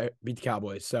Bills, beat the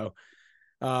Cowboys. So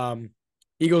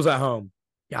Eagles at home.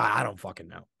 Yeah, I don't fucking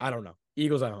know. I don't know.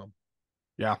 Eagles at home.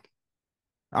 Yeah.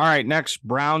 All right, next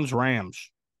Browns Rams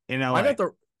in LA. I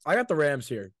got the Rams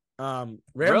here. Rams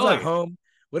really? at home,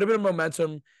 a little bit of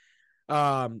momentum.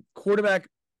 Quarterback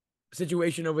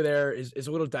situation over there is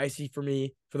a little dicey for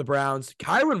me for the Browns.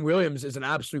 Kyren Williams is an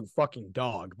absolute fucking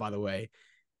dog, by the way.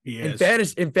 He is.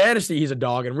 In fantasy, he's a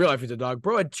dog. In real life, he's a dog.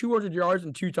 Bro had 200 yards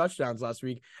and 2 touchdowns last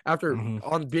week after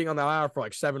being on the IR for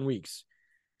like 7 weeks.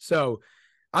 So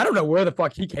I don't know where the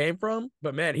fuck he came from,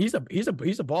 but man, he's a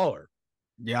baller.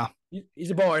 Yeah.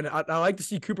 He's a baller, and I like to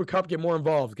see Cooper Kupp get more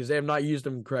involved because they have not used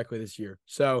him correctly this year.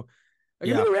 So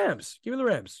give me the Rams. Give me the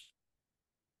Rams.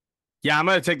 Yeah, I'm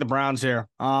going to take the Browns here.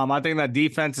 I think that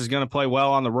defense is going to play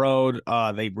well on the road.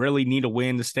 They really need a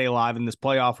win to stay alive in this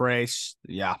playoff race.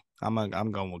 Yeah, I'm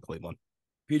going with Cleveland.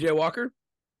 PJ Walker?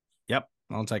 Yep,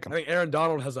 I'll take him. I think Aaron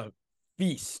Donald has a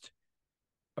feast,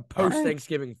 a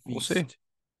post-Thanksgiving feast. We'll see.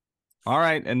 All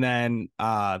right, and then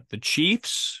the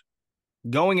Chiefs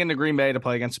going into Green Bay to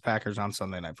play against the Packers on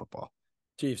Sunday Night Football.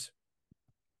 Chiefs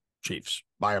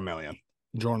by a million.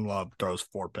 Jordan Love throws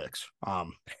 4 picks.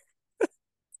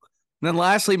 Then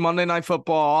lastly, Monday Night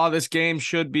Football. Oh, this game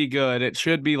should be good. It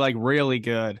should be like really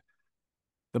good.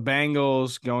 The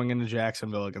Bengals going into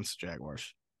Jacksonville against the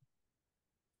Jaguars.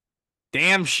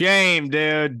 Damn shame,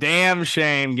 dude. Damn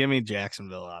shame. Give me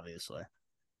Jacksonville, obviously.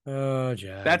 Oh,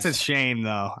 Jags. That's a shame,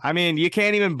 though. I mean, you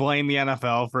can't even blame the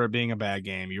NFL for it being a bad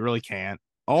game. You really can't.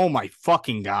 Oh, my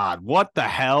fucking God. What the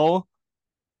hell?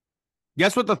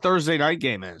 Guess what the Thursday night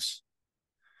game is?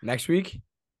 Next week?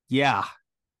 Yeah.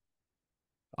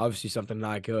 Obviously something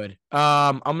not good.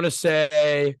 I'm going to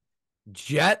say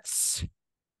Jets,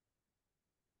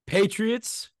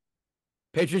 Patriots,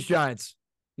 Giants.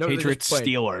 No, Patriots,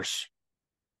 Steelers.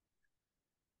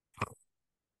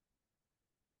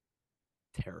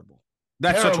 Terrible.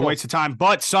 That's such a waste of time.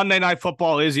 But Sunday Night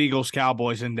Football is Eagles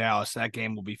Cowboys in Dallas. That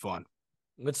game will be fun.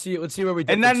 Let's see where we.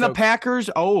 And then the Packers.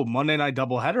 Oh, Monday night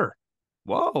doubleheader.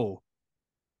 Whoa.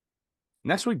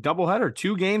 Next week doubleheader.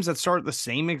 2 games that start at the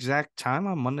same exact time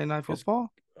on Monday Night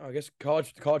Football. I guess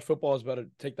college football is about to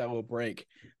take that little break.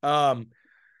 Okay,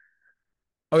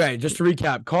 just to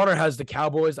recap, Connor has the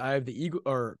Cowboys. I have the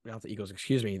not the Eagles.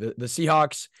 Excuse me, the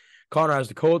Seahawks. Connor has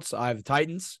the Colts. I have the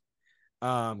Titans.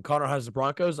 Connor has the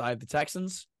Broncos. I have the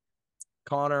Texans.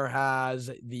 Connor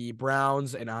has the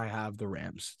Browns, and I have the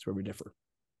Rams. That's where we differ.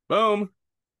 Boom.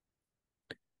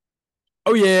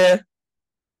 Oh, yeah.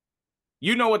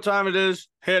 You know what time it is.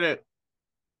 Hit it.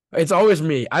 It's always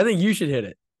me. I think you should hit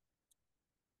it.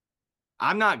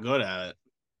 I'm not good at it.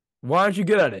 Why aren't you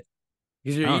good at it?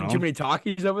 Because you're eating too many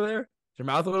Takis over there? Is your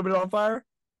mouth a little bit on fire?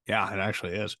 Yeah, it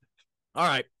actually is. All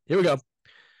right, here we go.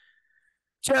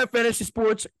 Champ Fantasy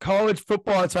Sports College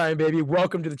Football time, baby.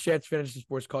 Welcome to the Champ Fantasy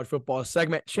Sports College Football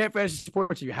segment. Champ Fantasy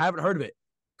Sports, if you haven't heard of it,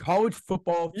 college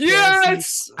football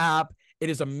app. It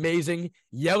is amazing.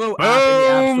 Yellow app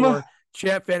in the App Store.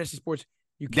 Champ Fantasy Sports.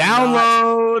 You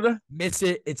download. Miss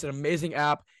it. It's an amazing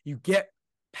app. You get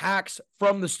packs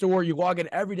from the store. You log in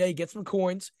every day, get some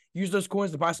coins, Use those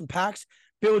coins to buy some packs,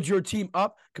 build your team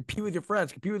up, compete with your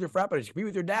friends, compete with your frat buddies, compete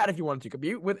with your dad if you want to,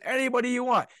 compete with anybody you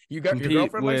want. You got your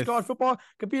girlfriend likes college football,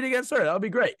 compete against her. That would be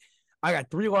great. I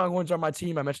got 3 Longhorns on my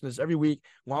team. I mention this every week.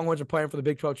 Longhorns are playing for the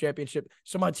Big 12 championship.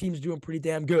 So my team's doing pretty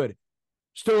damn good.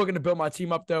 Still looking to build my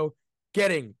team up, though.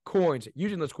 Getting coins,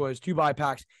 using those coins to buy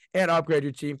packs and upgrade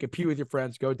your team. Compete with your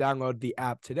friends. Go download the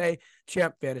app today.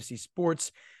 Champ Fantasy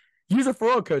Sports. Use a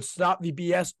referral code Stop the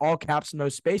BS, all caps, no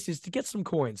spaces, to get some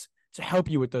coins to help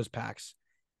you with those packs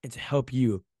and to help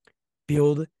you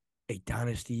build a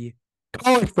dynasty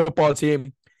college football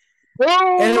team.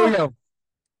 Whoa! And here we go.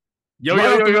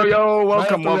 Yo,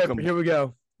 welcome. Here we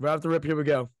go. Right off the rip, here we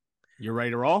go. You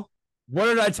ready to roll? What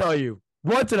did I tell you?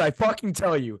 What did I fucking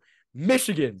tell you?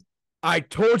 Michigan. I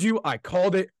told you. I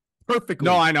called it perfectly.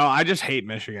 No, I know. I just hate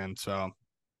Michigan, so.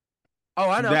 Oh,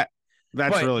 I know.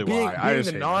 That's really why. Being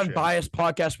the non-biased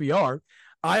podcast we are,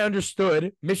 I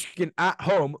understood Michigan at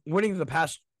home winning the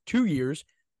past 2 years.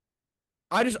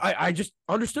 I just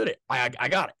understood it. I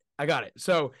got it.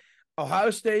 So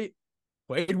Ohio State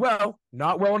played well,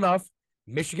 not well enough.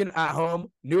 Michigan at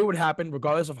home knew it would happen,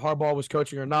 regardless if Harbaugh was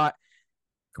coaching or not.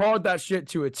 Called that shit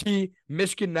to a T.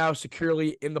 Michigan now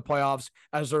securely in the playoffs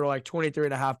as they're like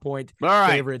 23.5-point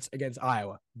favorites against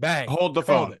Iowa. Bang. Hold the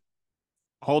phone.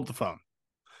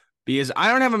 Because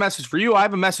I don't have a message for you. I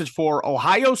have a message for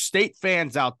Ohio State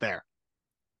fans out there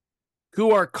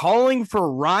who are calling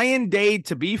for Ryan Day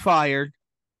to be fired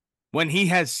when he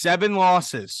has 7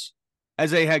 losses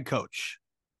as a head coach.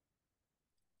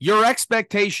 Your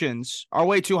expectations are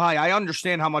way too high. I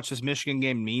understand how much this Michigan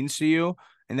game means to you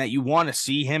and that you want to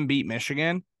see him beat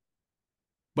Michigan.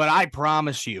 But I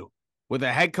promise you, with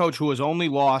a head coach who has only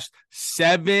lost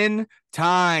 7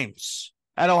 times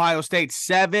at Ohio State,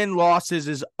 7 losses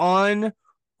is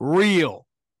unreal.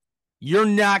 You're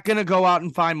not going to go out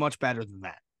and find much better than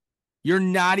that. You're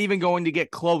not even going to get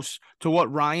close to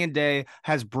what Ryan Day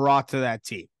has brought to that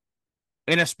team.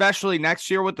 And especially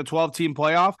next year with the 12-team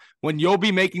playoff, when you'll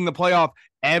be making the playoff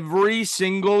every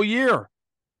single year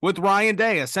with Ryan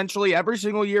Day. Essentially every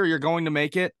single year you're going to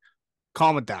make it.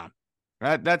 Calm it down.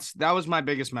 That was my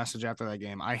biggest message after that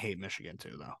game. I hate Michigan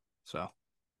too, though. So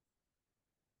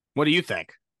what do you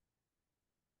think?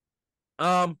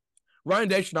 Ryan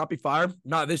Day should not be fired.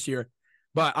 Not this year.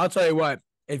 But I'll tell you what,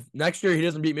 if next year he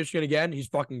doesn't beat Michigan again, he's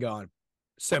fucking gone.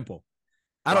 Simple.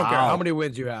 I don't care how many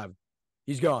wins you have.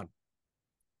 He's gone.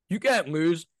 You can't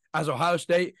lose as Ohio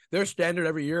State. Their standard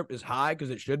every year is high because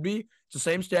it should be. It's the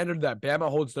same standard that Bama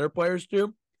holds their players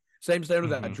to. Same standard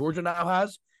that Georgia now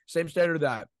has. Same standard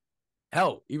that,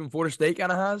 hell, even Florida State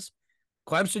kind of has.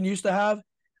 Clemson used to have.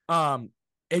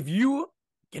 If you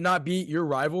cannot beat your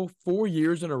rival 4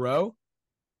 years in a row,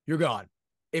 you're gone.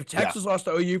 If Texas lost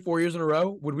to OU 4 years in a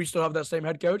row, would we still have that same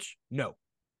head coach? No.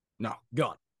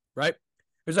 Gone. Right?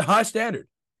 There's a high standard.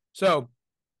 So,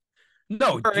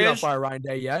 no, do not fire Ryan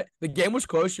Day yet. The game was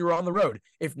close. You were on the road.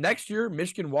 If next year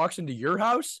Michigan walks into your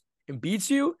house and beats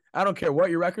you, I don't care what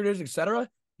your record is, etc.,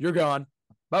 you're gone.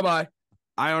 Bye-bye.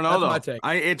 I don't know, That's though.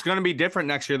 It's going to be different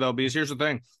next year, though, because here's the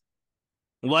thing.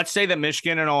 Let's say that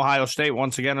Michigan and Ohio State,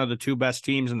 once again, are the 2 best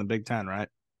teams in the Big Ten, right?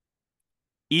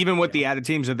 Even with the added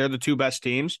teams, that they're the 2 best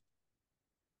teams,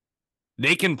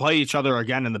 they can play each other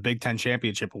again in the Big Ten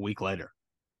championship a week later.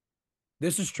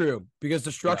 This is true because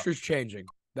the structure is changing.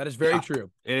 That is very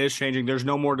true. It is changing. There's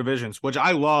no more divisions, which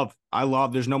I love.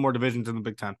 There's no more divisions in the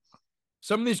Big Ten.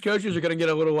 Some of these coaches are going to get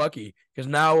a little lucky because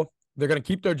now they're going to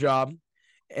keep their job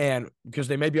and because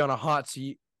they may be on a hot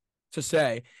seat to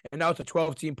say, and now it's a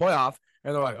 12-team playoff,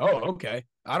 and they're like, oh, okay,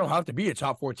 I don't have to be a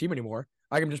top 4 team anymore.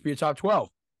 I can just be a top 12,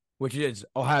 which is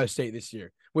Ohio State this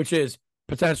year, which is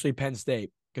potentially Penn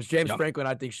State because James Franklin,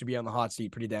 I think, should be on the hot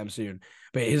seat pretty damn soon.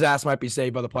 But his ass might be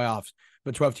saved by the playoffs,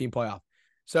 the 12-team playoff.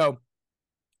 So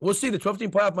we'll see. The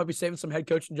 12-team playoff might be saving some head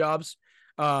coaching jobs.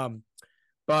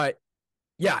 But,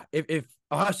 yeah, if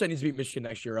Ohio State needs to beat Michigan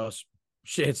next year, or else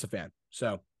shit hits the fan.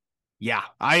 So, yeah,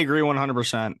 I agree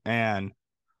 100%. And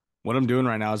what I'm doing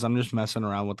right now is I'm just messing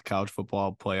around with the college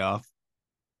football playoff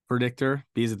predictor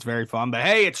because it's very fun. But,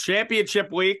 hey, it's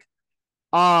championship week.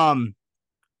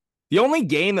 The only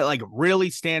game that, like, really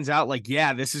stands out, like,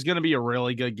 yeah, this is going to be a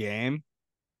really good game.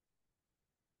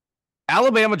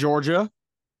 Alabama, Georgia.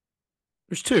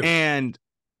 There's 2. And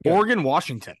Oregon,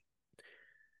 Washington.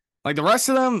 Like the rest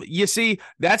of them, you see,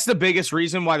 that's the biggest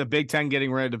reason why the Big Ten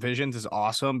getting rid of divisions is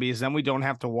awesome because then we don't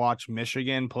have to watch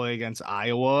Michigan play against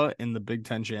Iowa in the Big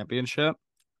Ten championship.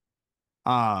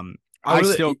 I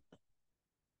still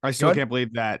can't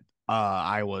believe that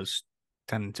Iowa's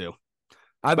 10-2.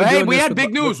 But hey, we had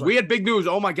big news. We had big news.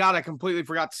 Oh my God, I completely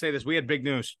forgot to say this. We had big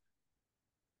news.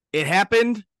 It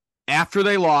happened after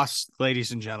they lost,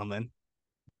 ladies and gentlemen.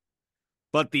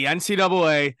 But the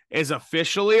NCAA is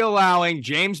officially allowing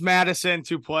James Madison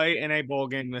to play in a bowl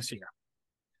game this year.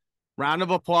 Round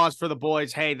of applause for the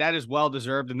boys. Hey, that is well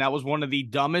deserved. And that was one of the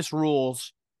dumbest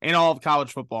rules in all of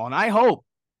college football. And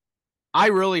I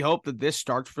really hope that this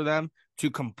starts for them to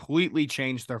completely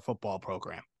change their football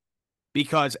program.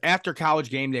 Because after College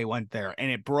Game Day went there and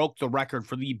it broke the record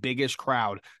for the biggest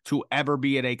crowd to ever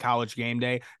be at a College Game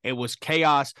Day, it was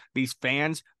chaos. These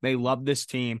fans, they love this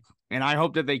team. And I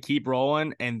hope that they keep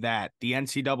rolling and that the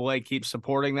NCAA keeps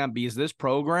supporting them because this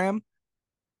program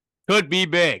could be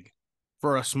big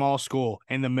for a small school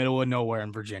in the middle of nowhere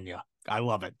in Virginia. I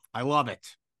love it. I love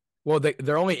it. Well,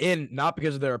 they're only in not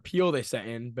because of their appeal they sent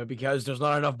in, but because there's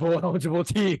not enough bowl eligible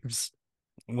teams.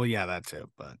 Well, yeah, that's it.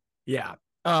 But yeah,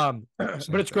 but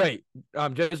it's great.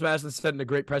 James Madison setting a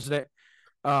great precedent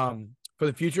for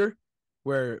the future,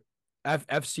 where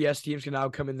FCS teams can now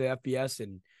come into FBS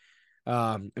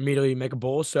and immediately make a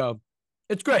bowl. So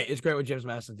it's great. It's great what James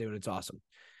Madison's doing. It's awesome.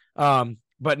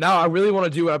 But now I really want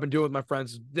to do what I've been doing with my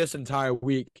friends this entire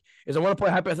week. Is I want to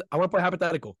play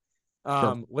hypothetical.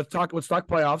 Sure. Let's talk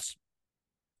playoffs.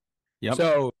 Yep.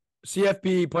 So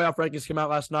CFP playoff rankings came out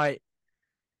last night.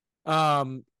 A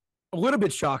little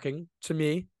bit shocking to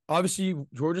me. Obviously,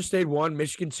 Georgia State 1,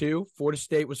 Michigan 2, Florida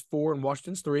State was 4, and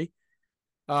Washington's 3.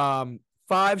 5,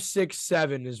 6,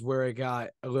 7 is where it got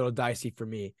a little dicey for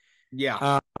me.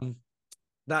 Yeah.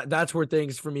 That's where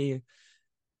things for me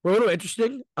were a little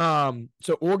interesting.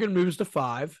 So Oregon moves to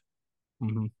 5.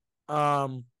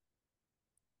 Mm-hmm.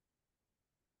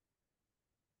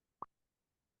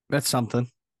 That's something.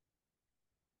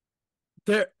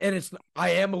 I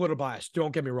am a little biased.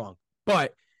 Don't get me wrong,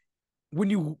 but when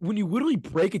you literally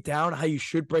break it down, how you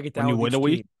should break it down,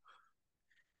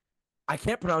 I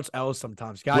can't pronounce L's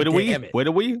sometimes. God damn it!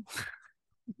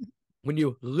 When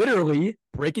you literally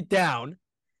break it down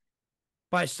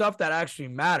by stuff that actually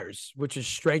matters, which is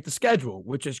strength of schedule,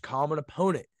 which is common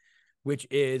opponent, which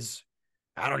is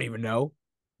I don't even know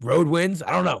road wins.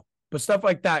 I don't know. But stuff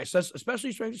like that,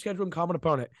 especially strength of schedule and common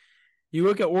opponent, you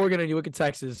look at Oregon and you look at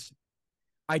Texas,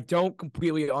 I don't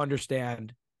completely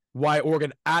understand why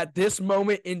Oregon at this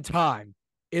moment in time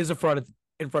is in front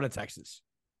of Texas.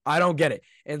 I don't get it.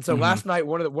 And so last night,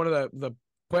 one of the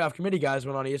playoff committee guys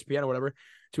went on ESPN or whatever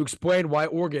to explain why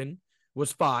Oregon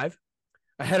was 5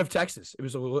 ahead of Texas. It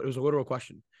was a literal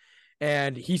question.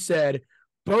 And he said,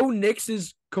 Bo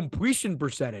Nix's completion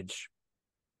percentage.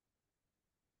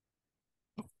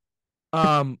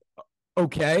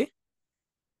 Okay.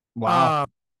 Wow.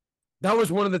 That was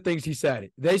one of the things he said.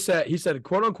 He said,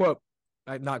 quote unquote,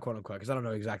 not quote unquote, because I don't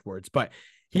know exact words, but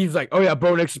he's like, oh yeah,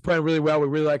 Bo Nix is playing really well. We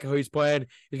really like how he's playing.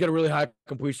 He's got a really high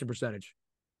completion percentage.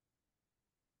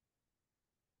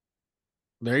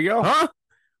 There you go. Huh?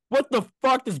 What the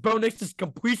fuck does Bo Nix's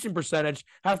completion percentage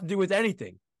have to do with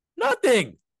anything?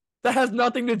 Nothing. That has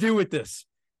nothing to do with this.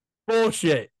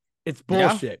 Bullshit. It's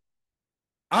bullshit.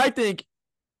 Yeah. I think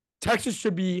Texas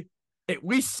should be at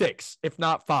least 6, if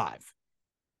not 5.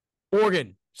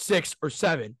 Oregon, 6 or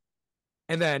 7.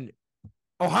 And then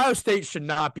Ohio State should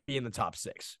not be in the top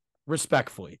 6,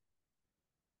 respectfully.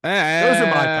 Those are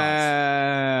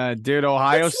my thoughts. Dude,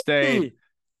 Ohio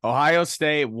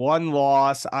State, 1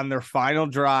 loss on their final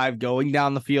drive going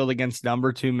down the field against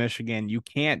number 2 Michigan. You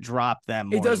can't drop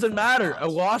them. It doesn't matter. A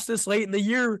loss this late in the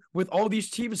year with all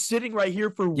these teams sitting right here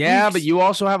for weeks. Yeah, but you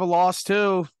also have a loss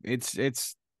too.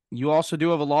 You also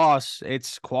do have a loss.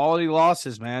 It's quality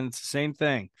losses, man. It's the same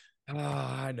thing.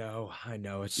 I know.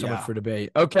 It's so much for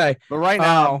debate. Okay. But right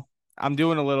now, I'm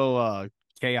doing a little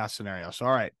chaos scenario. So,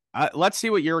 all right. Let's see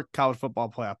what your college football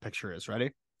playoff picture is.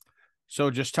 Ready? So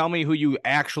just tell me who you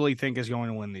actually think is going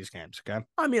to win these games, okay?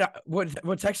 I mean,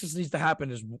 what Texas needs to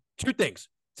happen is 2 things.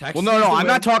 Texas no. I'm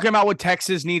not talking about what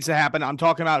Texas needs to happen. I'm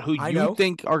talking about who you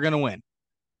think are going to win.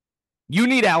 You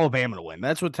need Alabama to win.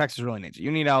 That's what Texas really needs.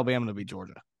 You need Alabama to beat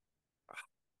Georgia.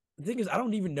 The thing is, I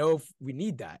don't even know if we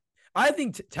need that. I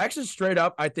think Texas straight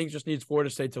up, I think just needs Florida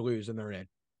State to lose and they're in.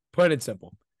 Plain and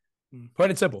simple.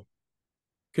 Plain and simple.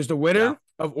 Because the winner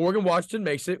of Oregon-Washington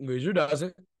makes it, loser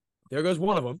doesn't. There goes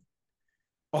one of them.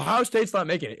 Ohio State's not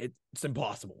making it. It's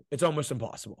impossible. It's almost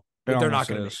impossible. They're not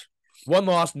going to make it. 1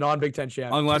 loss, non-Big Ten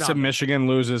champ. Unless if Michigan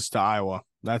loses to Iowa.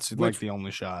 That's like the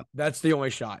only shot. That's the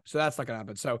only shot. So that's not going to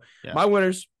happen. So my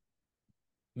winners,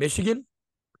 Michigan.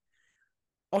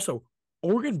 Also,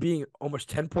 Oregon being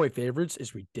almost 10-point favorites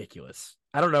is ridiculous.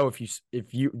 I don't know if you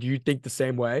do you think the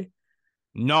same way?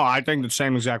 No, I think the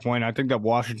same exact way. I think that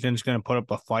Washington's going to put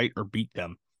up a fight or beat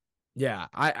them. Yeah,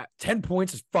 10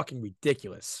 points is fucking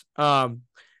ridiculous.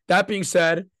 That being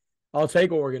said, I'll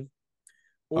take Oregon.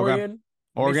 Oregon,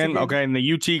 Oregon. Michigan. Okay, in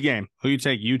the UT game, who you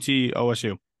take? UT,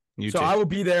 OSU. So UT. I will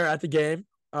be there at the game.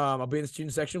 I'll be in the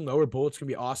student section, lower bowl. It's gonna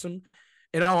be awesome.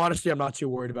 And in all honesty, I'm not too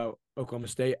worried about Oklahoma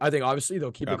State. I think obviously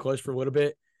they'll keep it close for a little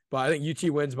bit, but I think UT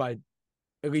wins by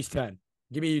at least 10.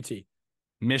 Give me UT.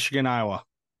 Michigan, Iowa.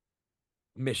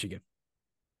 Michigan.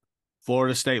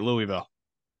 Florida State, Louisville.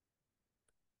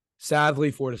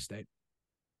 Sadly, Florida State.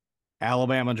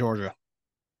 Alabama, Georgia.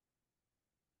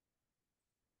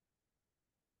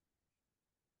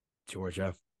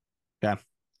 Georgia. Okay.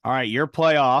 All right. Your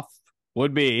playoff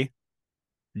would be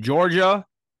Georgia,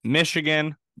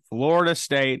 Michigan, Florida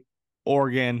State,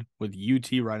 Oregon, with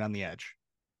UT right on the edge.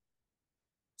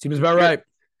 Seems about right.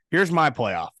 Here's my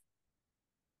playoff.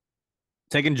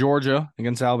 Taking Georgia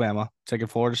against Alabama, taking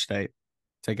Florida State,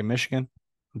 taking Michigan,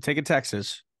 I'm taking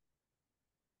Texas,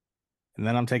 and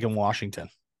then I'm taking Washington.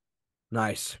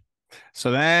 Nice.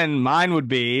 So then mine would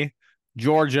be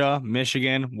Georgia,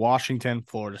 Michigan, Washington,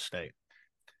 Florida State.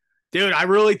 Dude, I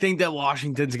really think that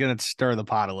Washington's going to stir the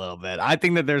pot a little bit. I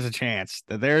think that there's a chance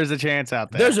out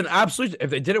there. There's an absolute, if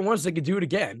they did it once, they could do it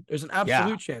again. There's an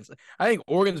absolute chance. I think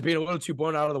Oregon's being a little too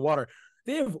blown out of the water.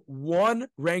 They have one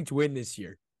ranked win this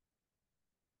year.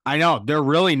 I know. They're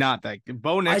really not that good.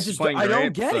 Bo Nix is playing great. I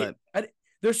don't get it.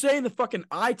 They're saying the fucking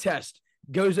eye test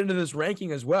goes into this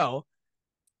ranking as well.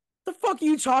 The fuck are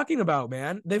you talking about,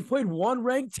 man? They've played one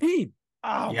ranked team.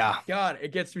 Oh, yeah. My God.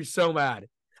 It gets me so mad.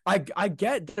 I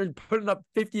get they're putting up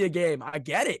 50 a game. I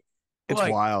get it. It's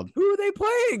wild. Who are they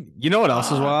playing? You know what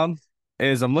else is wild?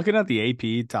 Is I'm looking at the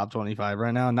AP top 25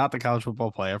 right now, not the college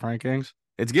football playoff rankings.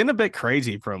 It's getting a bit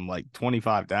crazy from like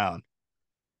 25 down.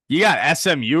 You got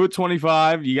SMU at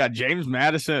 25. You got James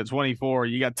Madison at 24.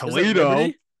 You got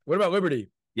Toledo. What about Liberty?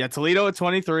 Yeah, Toledo at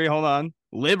 23. Hold on.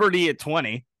 Liberty at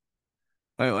 20.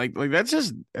 Like that's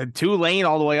just a Tulane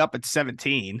all the way up at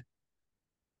 17.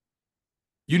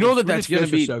 You know that's going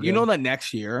to be, you know that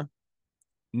next year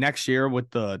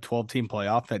with the 12-team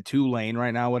playoff, that Tulane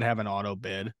right now would have an auto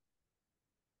bid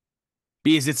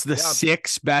because it's the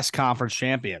 6 best conference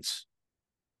champions.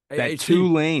 That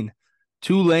Tulane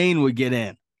would get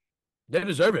in. They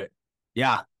deserve it.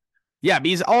 Yeah. Yeah,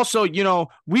 because also,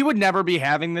 we would never be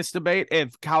having this debate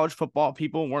if college football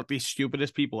people weren't the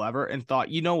stupidest people ever and thought,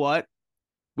 you know what?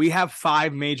 We have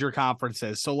 5 major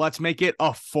conferences, so let's make it a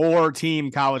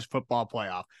 4-team college football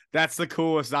playoff. That's the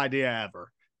coolest idea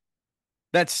ever.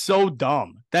 That's so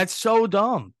dumb. It's so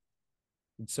dumb.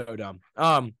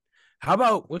 How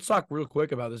about, let's talk real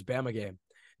quick about this Bama game.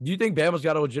 Do you think Bama's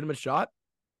got a legitimate shot?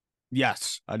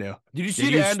 Yes, I do. Did you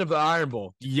see the end of the Iron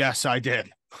Bowl? Yes, I did.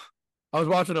 I was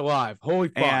watching it live. Holy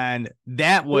fuck. And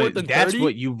that's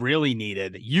what you really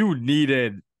needed.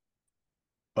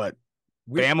 But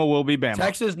Bama will be Bama.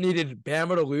 Texas needed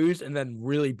Bama to lose and then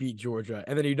really beat Georgia.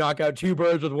 And then you knock out 2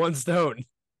 birds with 1 stone.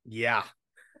 Yeah.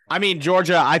 I mean,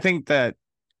 Georgia, I think that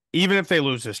even if they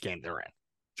lose this game, they're in.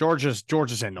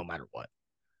 Georgia's in no matter what.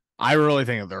 I really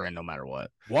think that they're in no matter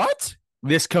what. What?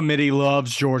 This committee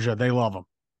loves Georgia. They love them.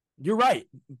 You're right.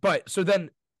 But so then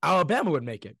Alabama would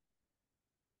make it.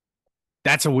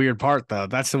 That's a weird part, though.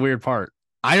 That's the weird part.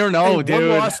 I don't know, dude.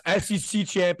 One-loss SEC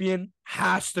champion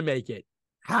has to make it.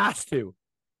 Has to.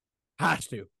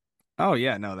 Oh,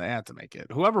 yeah. No, they have to make it.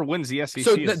 Whoever wins the SEC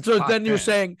So then you're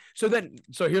saying –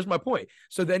 so here's my point.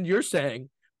 So then you're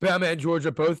saying Bama and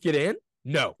Georgia both get in?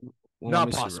 No. Not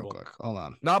possible. Hold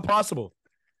on. Not possible.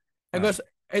 Unless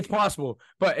it's possible.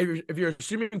 But if you're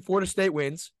assuming Florida State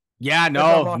wins – yeah,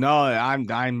 no, I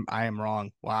am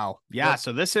wrong. Wow. Yeah,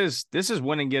 so this is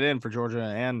win and get in for Georgia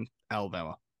and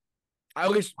Alabama.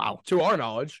 At least to our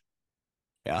knowledge.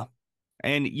 Yeah.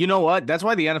 And you know what? That's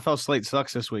why the NFL slate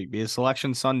sucks this week, because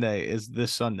Selection Sunday is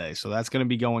this Sunday. So that's going to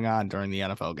be going on during the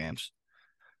NFL games.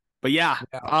 But yeah,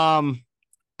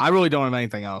 I really don't have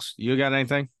anything else. You got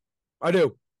anything? I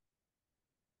do.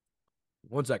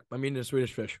 One sec. I mean the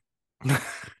Swedish fish.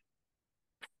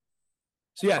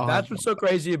 So, yeah, that's what's so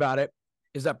crazy about it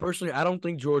is that personally, I don't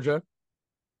think Georgia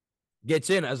gets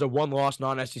in as a one-loss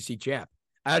non-SEC champ.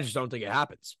 I just don't think it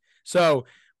happens. So,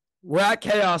 we're at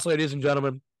chaos, ladies and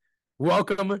gentlemen.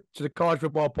 Welcome to the college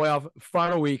football playoff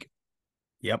final week.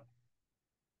 Yep.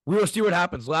 We will see what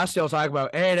happens. Last year, I was talking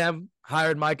about A&M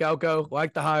hired Mike Elko.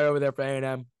 Like the hire over there for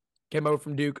A&M. Came over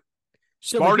from Duke.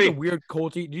 Smarty. A weird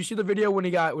Colty. Did you see the video when he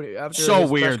got after so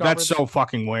weird? That's so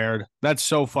fucking weird.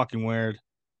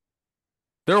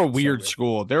 They're a weird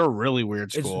school. They're a really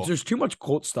weird school. There's too much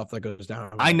Colt stuff that goes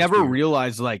down. I never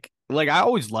realized, like I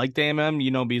always liked A&M,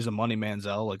 because of Money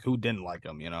Manziel. Like, who didn't like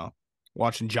him,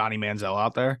 Watching Johnny Manziel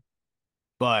out there.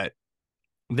 But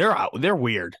they're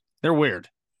weird. They're weird.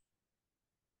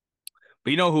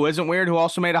 But you know who isn't weird, who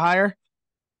also made a hire?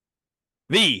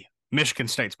 The Michigan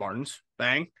State Spartans.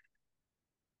 Bang.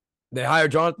 They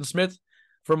hired Jonathan Smith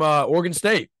from Oregon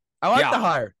State. I like the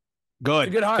hire. Good.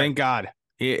 It's a good hire. Thank God.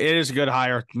 It is a good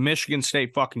hire. Michigan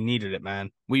State fucking needed it, man.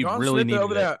 We John really Smith needed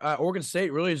over it. there at Oregon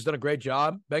State really has done a great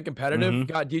job. Been competitive.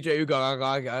 Got DJ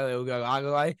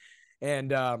Uga,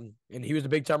 and he was a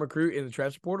big time recruit in the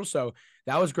transfer portal. So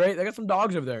that was great. They got some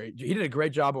dogs over there. He did a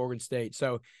great job at Oregon State.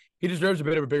 So he deserves a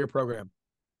bit of a bigger program.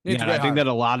 I think that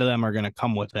a lot of them are going to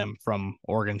come with him from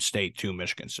Oregon State to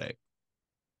Michigan State.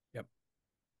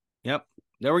 Yep.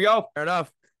 There we go. Fair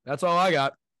enough. That's all I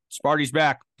got. Sparty's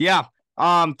back. Yeah.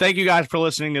 Thank you guys for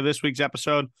listening to this week's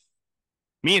episode.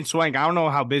 Me and Swank, I don't know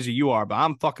how busy you are, but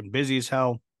I'm fucking busy as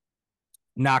hell.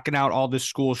 Knocking out all this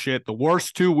school shit. The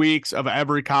worst 2 weeks of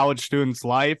every college student's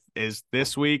life is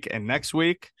this week and next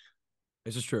week.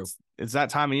 This is true. It's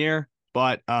that time of year.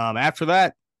 But after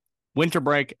that, winter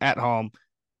break at home.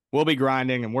 We'll be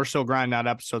grinding, and we're still grinding out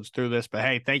episodes through this. But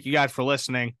hey, thank you guys for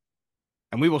listening,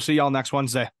 and we will see y'all next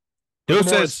Wednesday.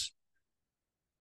 Deuces.